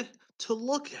need to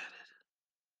look at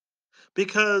it.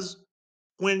 Because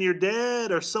when your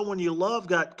dad or someone you love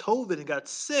got COVID and got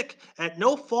sick at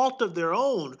no fault of their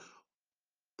own,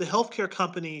 the healthcare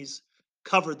companies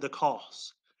covered the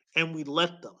costs and we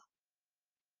let them.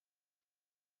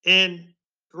 And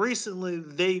recently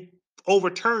they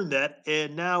overturned that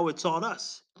and now it's on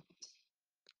us.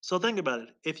 So think about it.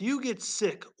 If you get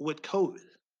sick with COVID,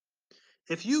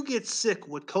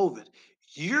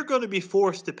 you're going to be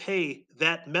forced to pay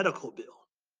that medical bill.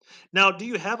 Now, do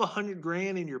you have 100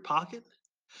 grand in your pocket?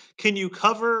 Can you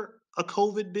cover a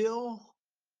COVID bill?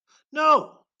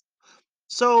 No.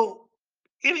 So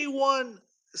anyone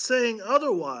saying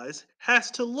otherwise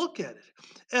has to look at it.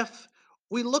 If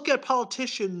we look at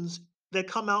politicians that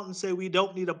come out and say we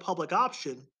don't need a public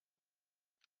option,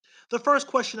 the first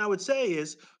question I would say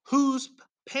is who's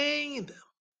paying them?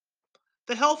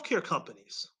 The healthcare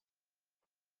companies.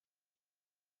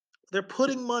 They're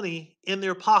putting money in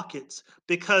their pockets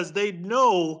because they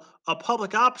know a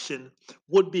public option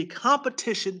would be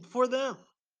competition for them.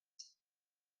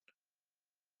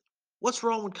 What's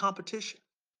wrong with competition?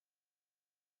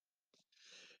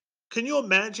 Can you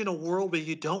imagine a world where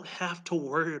you don't have to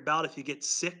worry about if you get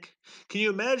sick? Can you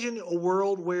imagine a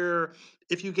world where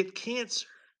if you get cancer,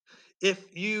 if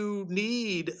you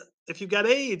need, if you got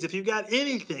AIDS, if you got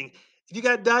anything, if you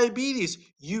got diabetes,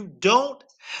 you don't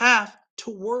have to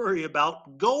worry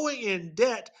about going in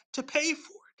debt to pay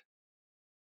for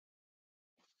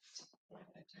it.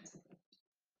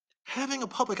 Having a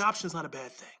public option is not a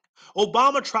bad thing.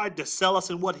 Obama tried to sell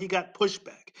us, and what? He got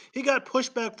pushback. He got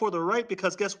pushback for the right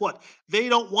because guess what? They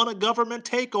don't want a government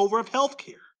takeover of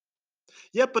healthcare.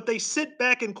 Yep, but they sit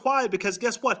back and quiet because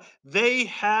guess what? They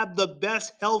have the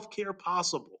best healthcare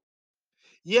possible.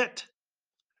 Yet,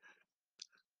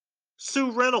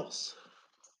 Sue Reynolds,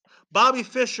 Bobby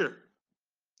Fischer,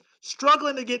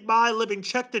 struggling to get by, living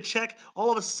check to check,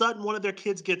 all of a sudden one of their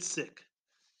kids gets sick.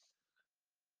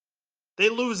 They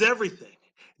lose everything.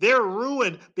 They're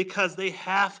ruined because they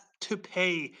have to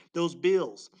pay those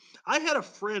bills. I had a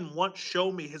friend once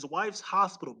show me his wife's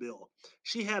hospital bill.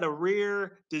 She had a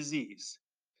rare disease.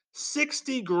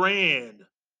 60 grand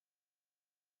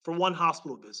for one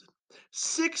hospital visit.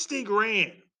 60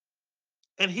 grand.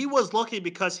 And he was lucky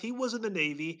because he was in the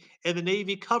Navy and the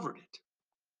Navy covered it.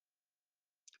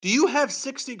 Do you have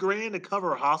 60 grand to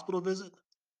cover a hospital visit?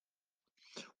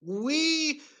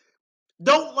 We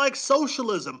don't like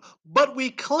socialism, but we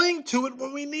cling to it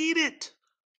when we need it.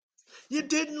 You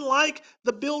didn't like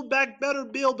the Build Back Better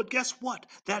bill, but guess what?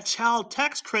 That child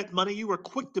tax credit money you were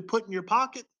quick to put in your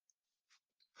pocket.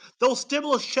 Those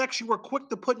stimulus checks you were quick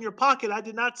to put in your pocket, I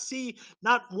did not see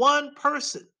not one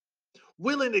person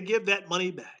willing to give that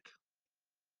money back.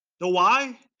 Know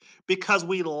why? Because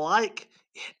we like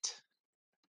it.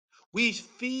 We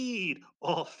feed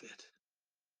off it.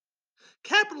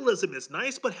 Capitalism is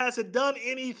nice, but has it done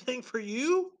anything for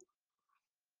you?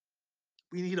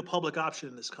 We need a public option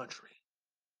in this country.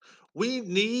 We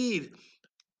need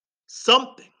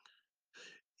something.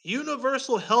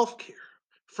 Universal health care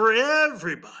for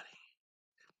everybody.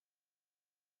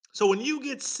 So when you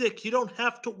get sick, you don't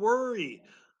have to worry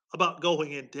about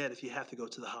going in debt if you have to go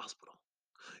to the hospital.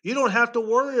 You don't have to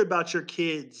worry about your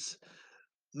kids'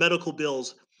 medical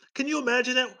bills. Can you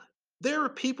imagine that? There are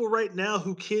people right now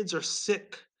who kids are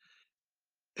sick,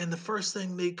 and the first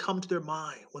thing they come to their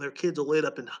mind when their kids are laid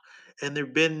up and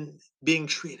they've been being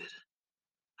treated,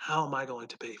 how am I going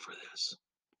to pay for this?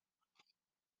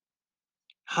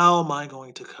 How am I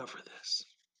going to cover this?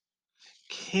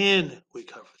 Can we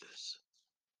cover this?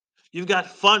 You've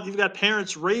got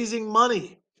parents raising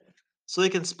money so they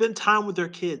can spend time with their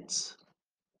kids.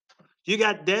 You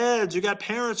got dads, you got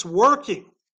parents working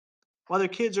while their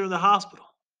kids are in the hospital.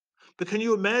 But can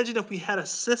you imagine if we had a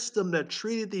system that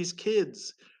treated these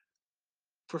kids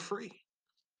for free?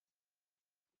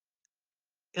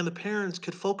 And the parents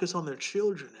could focus on their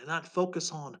children and not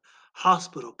focus on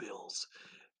hospital bills,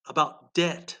 about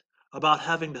debt, about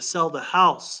having to sell the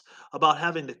house, about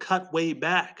having to cut way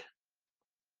back.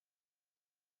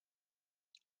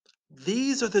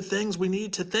 These are the things we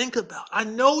need to think about. I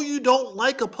know you don't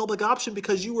like a public option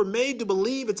because you were made to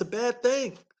believe it's a bad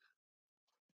thing.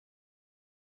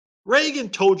 Reagan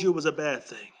told you it was a bad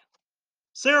thing.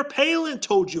 Sarah Palin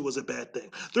told you it was a bad thing.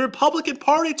 The Republican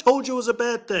Party told you it was a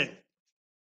bad thing.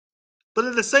 But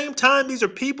at the same time, these are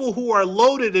people who are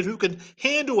loaded and who can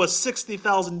handle a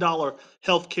 $60,000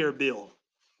 health care bill.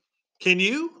 Can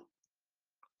you?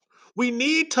 We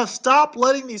need to stop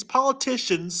letting these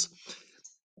politicians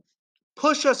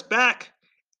push us back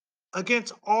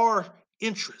against our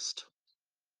interest.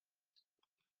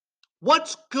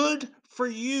 What's good for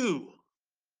you?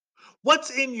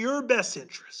 What's in your best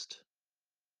interest?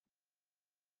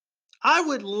 I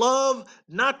would love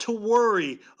not to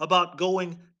worry about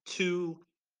going to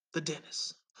the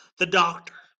dentist, the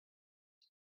doctor.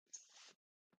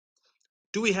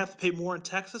 Do we have to pay more in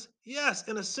taxes? Yes,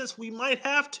 in a sense, we might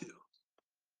have to.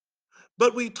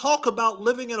 But we talk about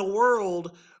living in a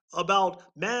world about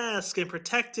masks and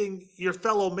protecting your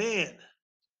fellow man.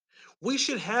 We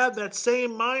should have that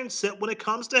same mindset when it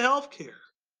comes to healthcare.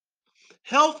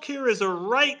 Healthcare is a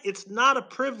right, it's not a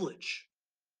privilege.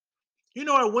 You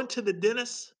know, I went to the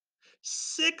dentist,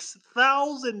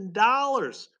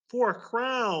 $6,000 for a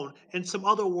crown and some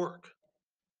other work.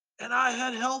 And I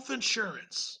had health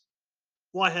insurance.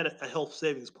 Well, I had a health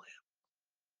savings plan.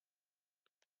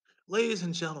 Ladies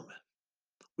and gentlemen,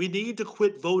 we need to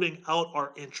quit voting out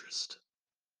our interest.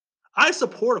 I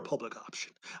support a public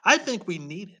option. I think we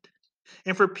need it.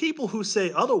 And for people who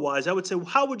say otherwise, I would say, well,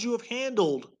 how would you have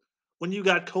handled when you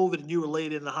got COVID and you were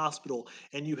laid in the hospital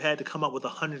and you had to come up with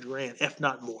 100 grand, if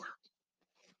not more?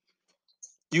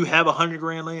 Do you have 100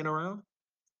 grand laying around?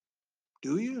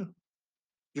 Do you?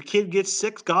 Your kid gets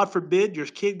sick, God forbid. Your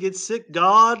kid gets sick,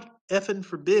 God effing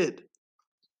forbid.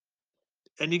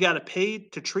 And you got to pay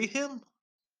to treat him?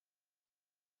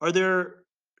 Are there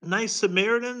nice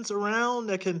Samaritans around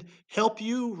that can help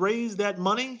you raise that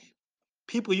money?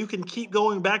 People you can keep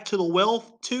going back to the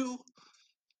well to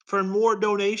for more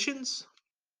donations?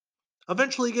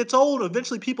 Eventually it gets old,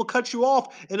 eventually people cut you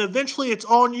off, and eventually it's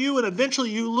on you, and eventually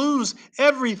you lose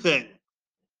everything.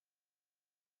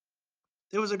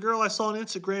 There was a girl I saw on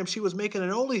Instagram, she was making an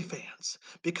OnlyFans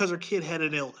because her kid had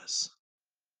an illness.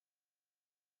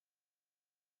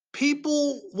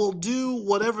 People will do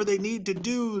whatever they need to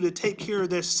do to take care of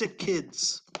their sick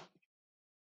kids.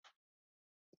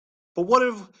 But what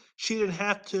if she didn't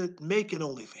have to make an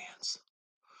OnlyFans?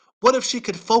 What if she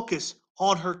could focus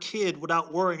on her kid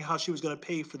without worrying how she was going to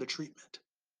pay for the treatment?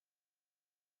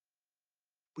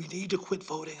 We need to quit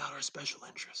voting on our special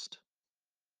interest.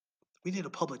 We need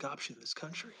a public option in this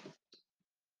country.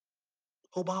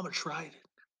 Obama tried it.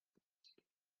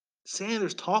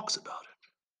 Sanders talks about it.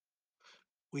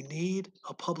 We need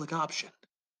a public option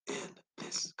in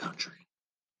this country.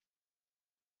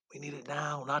 We need it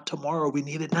now, not tomorrow. We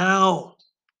need it now.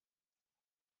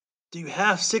 Do you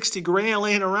have 60 grand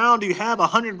laying around? Do you have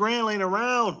 100 grand laying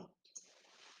around?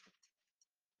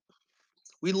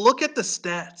 We look at the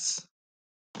stats.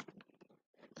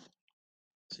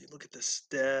 See, look at the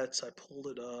stats. I pulled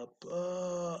it up.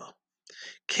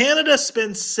 Canada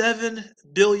spends $7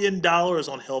 billion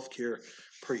on healthcare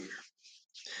per year.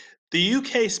 The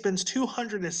UK spends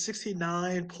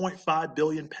 269.5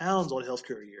 billion pounds on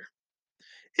healthcare a year.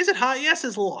 Is it high? Yes,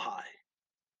 it's a little high.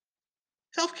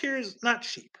 Healthcare is not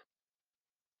cheap.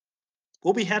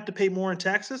 Will we have to pay more in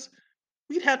taxes?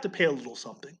 We'd have to pay a little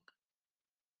something.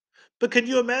 But can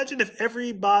you imagine if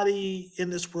everybody in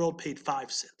this world paid 5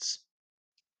 cents?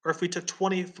 Or if we took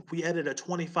 20, if we added a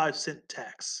 25-cent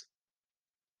tax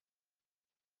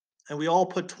and we all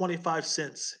put 25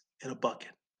 cents in a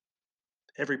bucket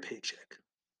every paycheck.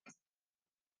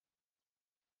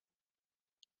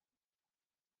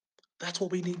 That's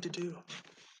what we need to do.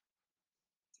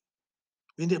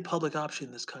 We need a public option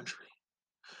in this country.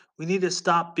 We need to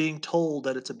stop being told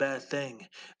that it's a bad thing,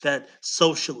 that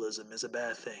socialism is a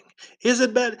bad thing. Is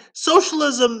it bad?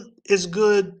 Socialism is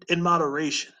good in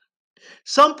moderation.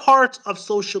 Some parts of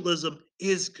socialism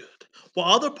is good,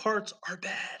 while other parts are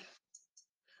bad.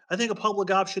 I think a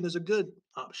public option is a good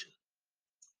option.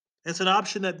 It's an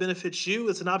option that benefits you.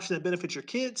 It's an option that benefits your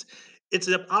kids. It's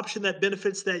an option that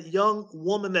benefits that young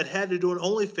woman that had to do an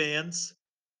OnlyFans.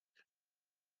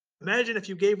 Imagine if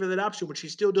you gave her that option. Would she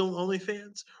still do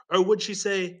OnlyFans? Or would she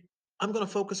say, I'm going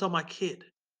to focus on my kid?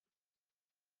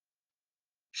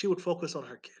 She would focus on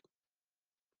her kid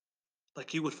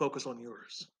like you would focus on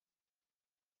yours.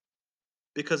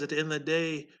 Because at the end of the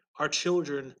day, our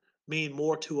children mean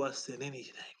more to us than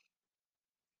anything.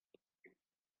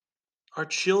 Our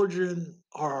children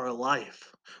are our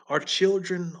life. Our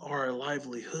children are our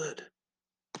livelihood.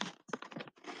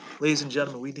 Ladies and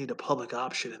gentlemen, we need a public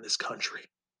option in this country,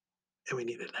 and we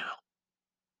need it now.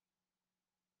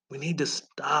 We need to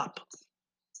stop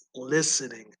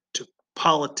listening to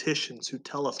politicians who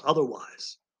tell us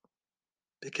otherwise.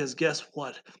 Because guess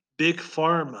what? Big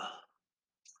Pharma,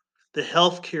 the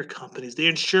healthcare companies, the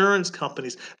insurance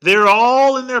companies, they're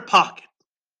all in their pocket.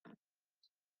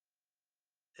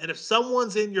 And if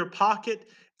someone's in your pocket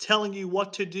telling you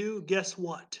what to do, guess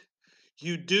what?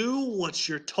 You do what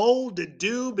you're told to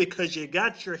do because you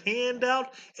got your hand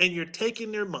out and you're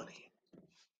taking their money.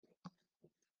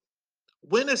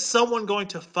 When is someone going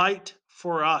to fight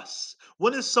for us?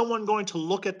 When is someone going to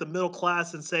look at the middle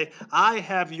class and say, I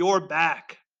have your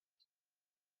back?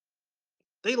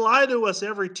 They lie to us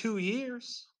every 2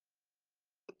 years.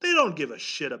 They don't give a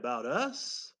shit about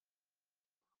us.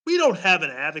 We don't have an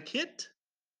advocate.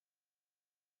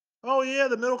 Oh yeah,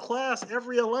 the middle class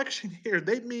every election here.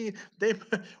 They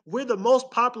we're the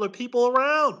most popular people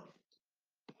around.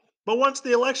 But once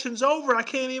the election's over, I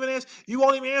can't even answer. You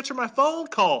won't even answer my phone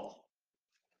call.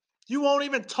 You won't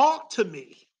even talk to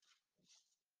me.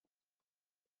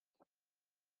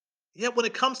 Yet when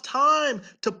it comes time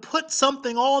to put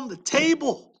something on the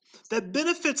table that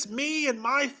benefits me and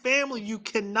my family, you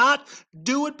cannot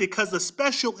do it because the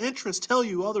special interests tell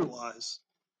you otherwise.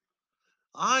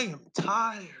 I am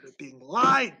tired of being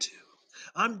lied to.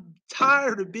 I'm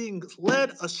tired of being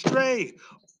led astray.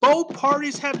 Both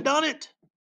parties have done it.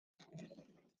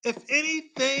 If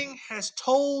anything has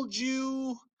told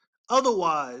you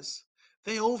otherwise,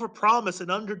 they overpromise and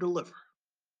underdeliver.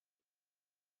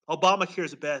 Obamacare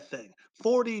is a bad thing.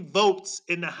 40 votes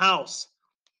in the House,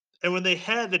 and when they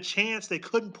had the chance, they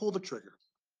couldn't pull the trigger.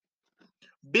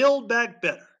 Build Back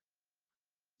Better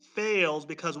fails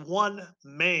because one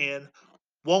man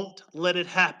won't let it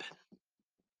happen.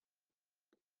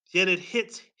 Yet it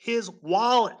hits his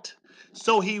wallet,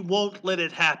 so he won't let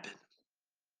it happen.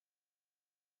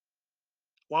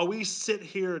 While we sit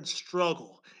here and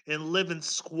struggle and live in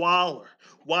squalor,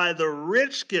 while the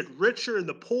rich get richer and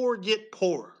the poor get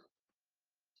poorer.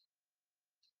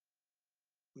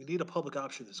 We need a public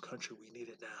option in this country. We need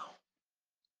it now.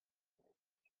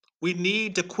 We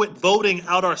need to quit voting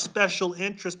out our special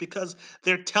interests because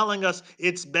they're telling us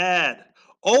it's bad.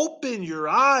 Open your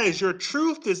eyes. Your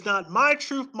truth is not my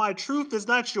truth. My truth is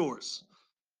not yours.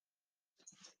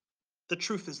 The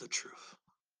truth is the truth.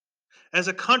 As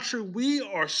a country, we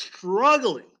are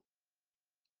struggling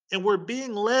and we're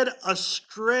being led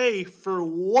astray for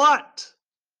what?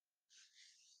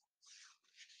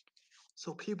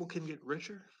 So people can get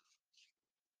richer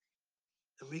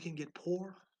and we can get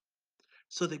poor?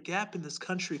 So the gap in this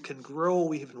country can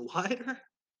grow even wider?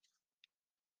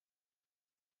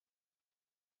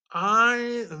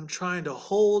 I am trying to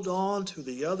hold on to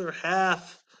the other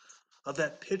half of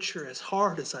that picture as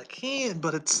hard as I can,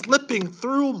 but it's slipping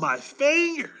through my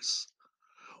fingers.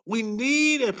 We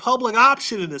need a public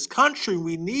option in this country.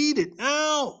 We need it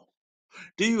now.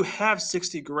 Do you have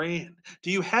 60 grand?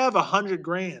 Do you have 100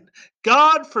 grand?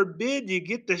 God forbid you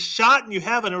get the shot and you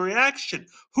have a reaction.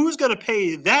 Who's going to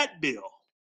pay that bill?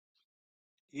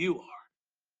 You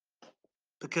are.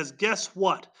 Because guess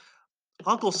what?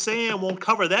 Uncle Sam won't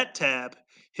cover that tab.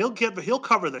 He'll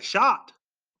cover the shot.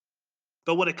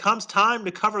 But when it comes time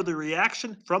to cover the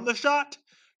reaction from the shot,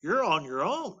 you're on your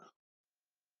own.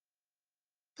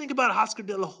 Think about Oscar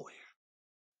De La Hoya.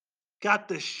 Got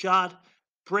the shot,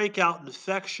 breakout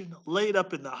infection, laid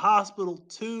up in the hospital,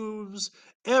 tubes,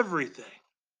 everything.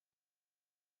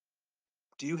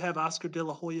 Do you have Oscar De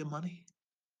La Hoya money?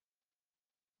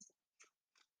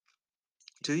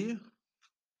 Do you?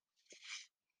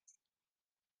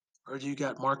 Or do you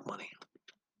got Mark money?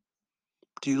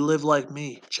 Do you live like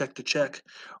me, check to check?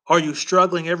 Are you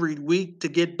struggling every week to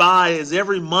get by? Is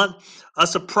every month a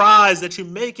surprise that you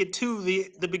make it to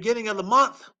the beginning of the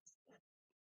month?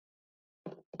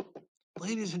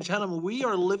 Ladies and gentlemen, we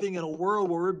are living in a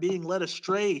world where we're being led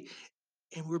astray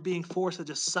and we're being forced to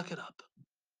just suck it up.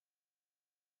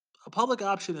 A public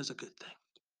option is a good thing.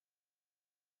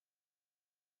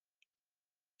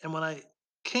 And when I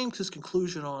came to this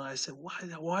conclusion on it, I said,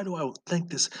 why do I think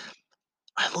this?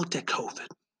 I looked at COVID.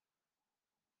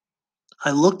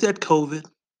 I looked at COVID.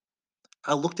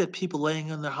 I looked at people laying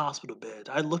in their hospital bed.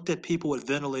 I looked at people with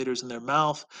ventilators in their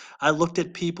mouth. I looked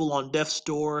at people on death's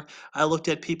door. I looked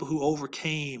at people who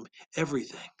overcame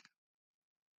everything.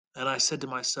 And I said to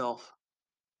myself,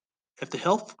 if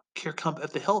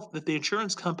the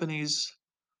insurance companies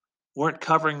weren't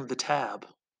covering the tab,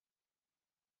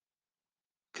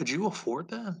 could you afford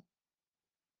that?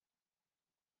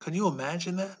 Can you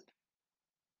imagine that?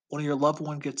 One of your loved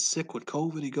one gets sick with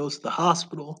COVID, he goes to the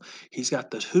hospital, he's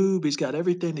got the tube, he's got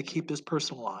everything to keep this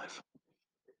person alive.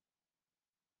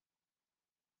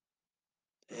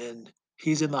 And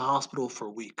he's in the hospital for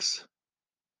weeks,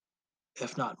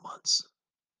 if not months.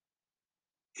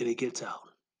 And he gets out.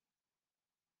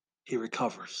 He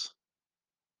recovers.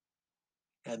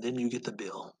 And then you get the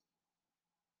bill.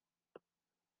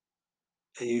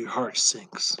 And your heart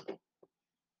sinks.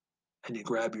 And you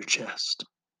grab your chest.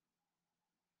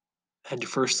 And your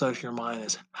first thought in your mind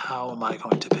is, how am I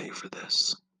going to pay for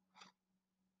this?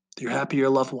 You're happy your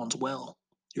loved one's well.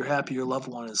 You're happy your loved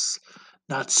one is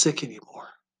not sick anymore.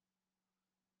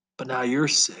 But now you're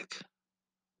sick.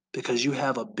 because you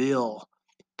have a bill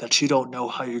that you don't know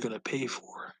how you're going to pay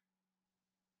for.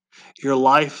 Your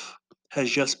life has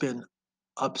just been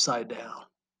upside down.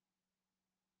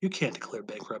 You can't declare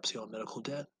bankruptcy on medical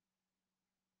debt,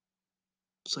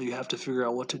 so you have to figure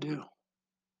out what to do.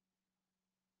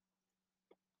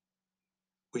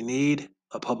 We need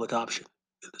a public option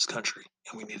in this country,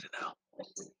 and we need it now.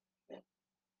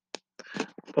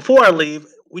 Before I leave,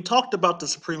 we talked about the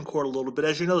Supreme Court a little bit.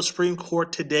 As you know, the Supreme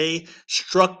Court today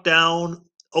struck down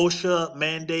OSHA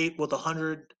mandate with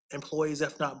 100 employees,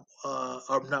 if not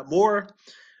or not more,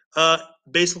 uh,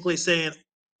 basically saying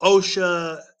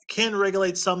OSHA can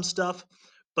regulate some stuff,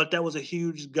 but that was a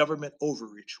huge government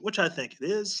overreach, which I think it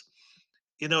is.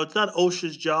 You know, it's not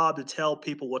OSHA's job to tell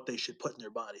people what they should put in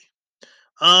their body.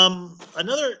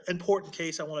 Another important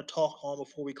case I want to talk on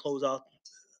before we close out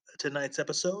tonight's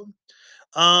episode.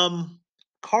 Um,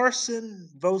 Carson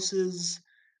versus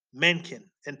Mencken.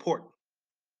 Important.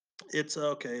 It's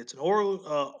okay. It's an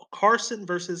oral Carson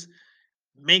versus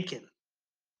Mencken.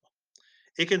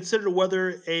 It considered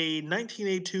whether a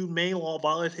 1982 Maine law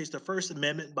violates the First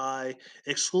Amendment by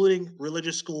excluding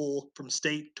religious school from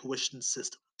state tuition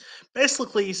system.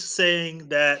 Basically, saying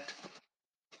that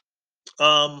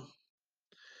um,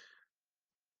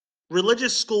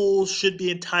 religious schools should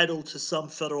be entitled to some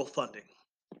federal funding.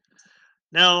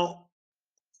 Now,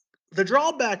 the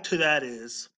drawback to that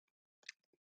is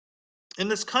in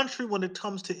this country, when it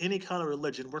comes to any kind of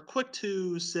religion, we're quick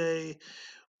to say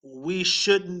we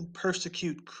shouldn't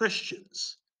persecute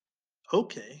Christians.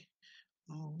 Okay.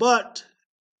 But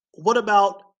what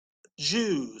about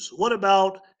Jews? What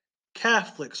about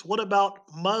Catholics? What about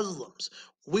Muslims?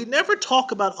 We never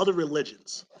talk about other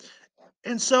religions.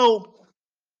 And so,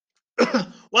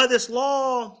 while this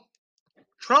law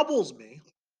troubles me,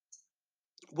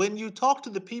 when you talk to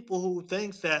the people who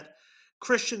think that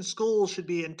Christian schools should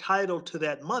be entitled to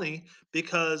that money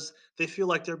because they feel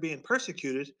like they're being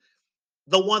persecuted,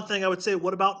 the one thing I would say,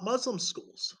 what about Muslim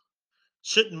schools?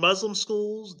 Shouldn't Muslim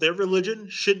schools, their religion,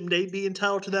 shouldn't they be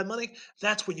entitled to that money?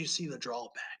 That's when you see the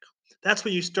drawback. That's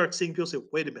when you start seeing people say,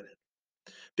 wait a minute.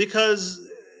 Because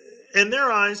in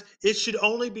their eyes, it should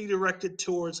only be directed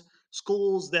towards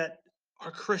schools that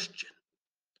are Christian,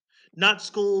 not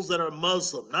schools that are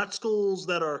Muslim, not schools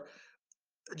that are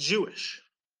Jewish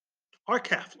or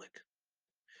Catholic.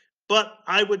 But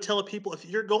I would tell people if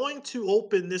you're going to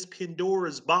open this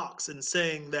Pandora's box and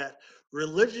saying that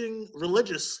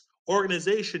religious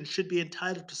organizations should be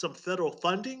entitled to some federal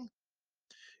funding,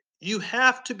 you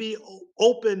have to be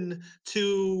open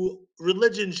to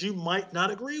religions you might not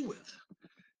agree with.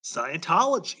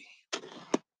 Scientology,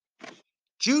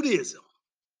 Judaism.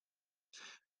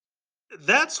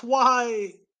 That's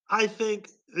why I think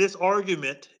this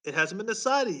argument, it hasn't been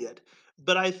decided yet,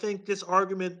 but I think this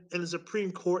argument in the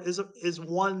Supreme Court is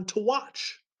one to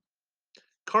watch.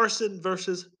 Carson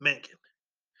versus Mencken.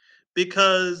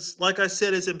 Because, like I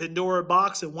said, it's a Pandora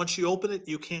box, and once you open it,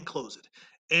 you can't close it.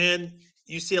 And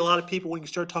you see a lot of people when you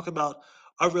start talking about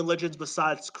other religions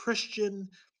besides Christian,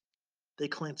 they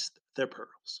clench their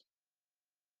pearls.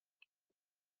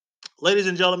 Ladies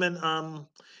and gentlemen,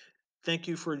 thank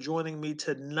you for joining me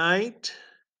tonight.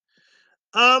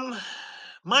 Um,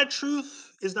 my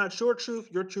truth is not your truth.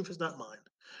 Your truth is not mine.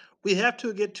 We have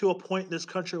to get to a point in this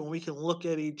country when we can look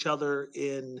at each other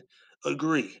and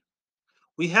agree.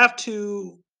 We have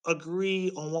to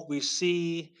agree on what we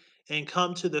see and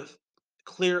come to the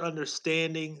clear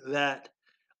understanding that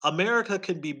America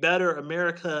can be better,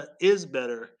 America is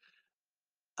better,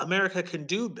 America can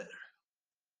do better.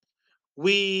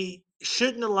 We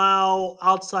shouldn't allow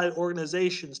outside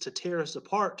organizations to tear us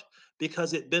apart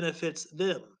because it benefits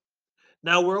them.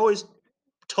 Now, we're always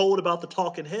told about the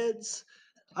talking heads.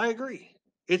 I agree.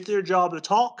 It's their job to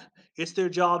talk, it's their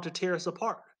job to tear us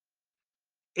apart.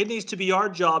 It needs to be our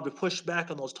job to push back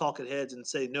on those talking heads and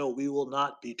say, no, we will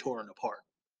not be torn apart.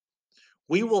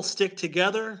 We will stick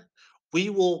together. We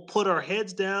will put our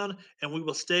heads down and we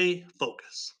will stay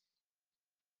focused.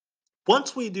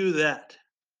 Once we do that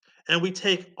and we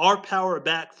take our power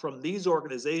back from these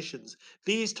organizations,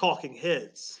 these talking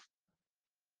heads,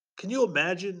 can you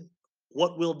imagine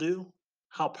what we'll do?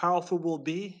 How powerful we'll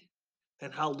be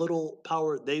and how little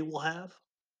power they will have?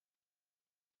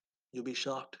 You'll be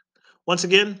shocked. Once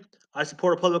again, I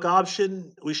support a public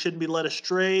option. We shouldn't be led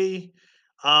astray.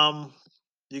 Um,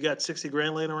 you got 60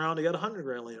 grand laying around, you got 100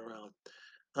 grand laying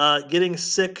around. Getting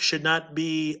sick should not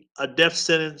be a death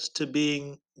sentence to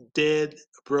being dead,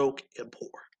 broke, and poor.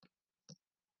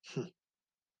 Hmm.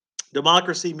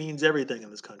 Democracy means everything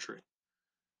in this country,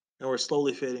 and we're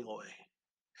slowly fading away.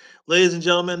 Ladies and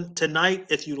gentlemen, tonight,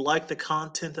 if you like the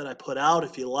content that I put out,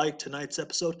 if you like tonight's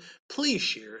episode, please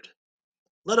share it.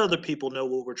 Let other people know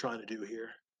what we're trying to do here.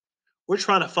 We're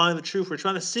trying to find the truth. We're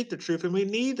trying to seek the truth, and we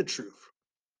need the truth.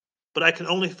 But I can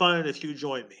only find it if you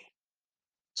join me.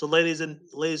 So, ladies and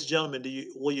gentlemen,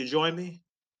 will you join me?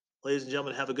 Ladies and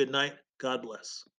gentlemen, have a good night. God bless.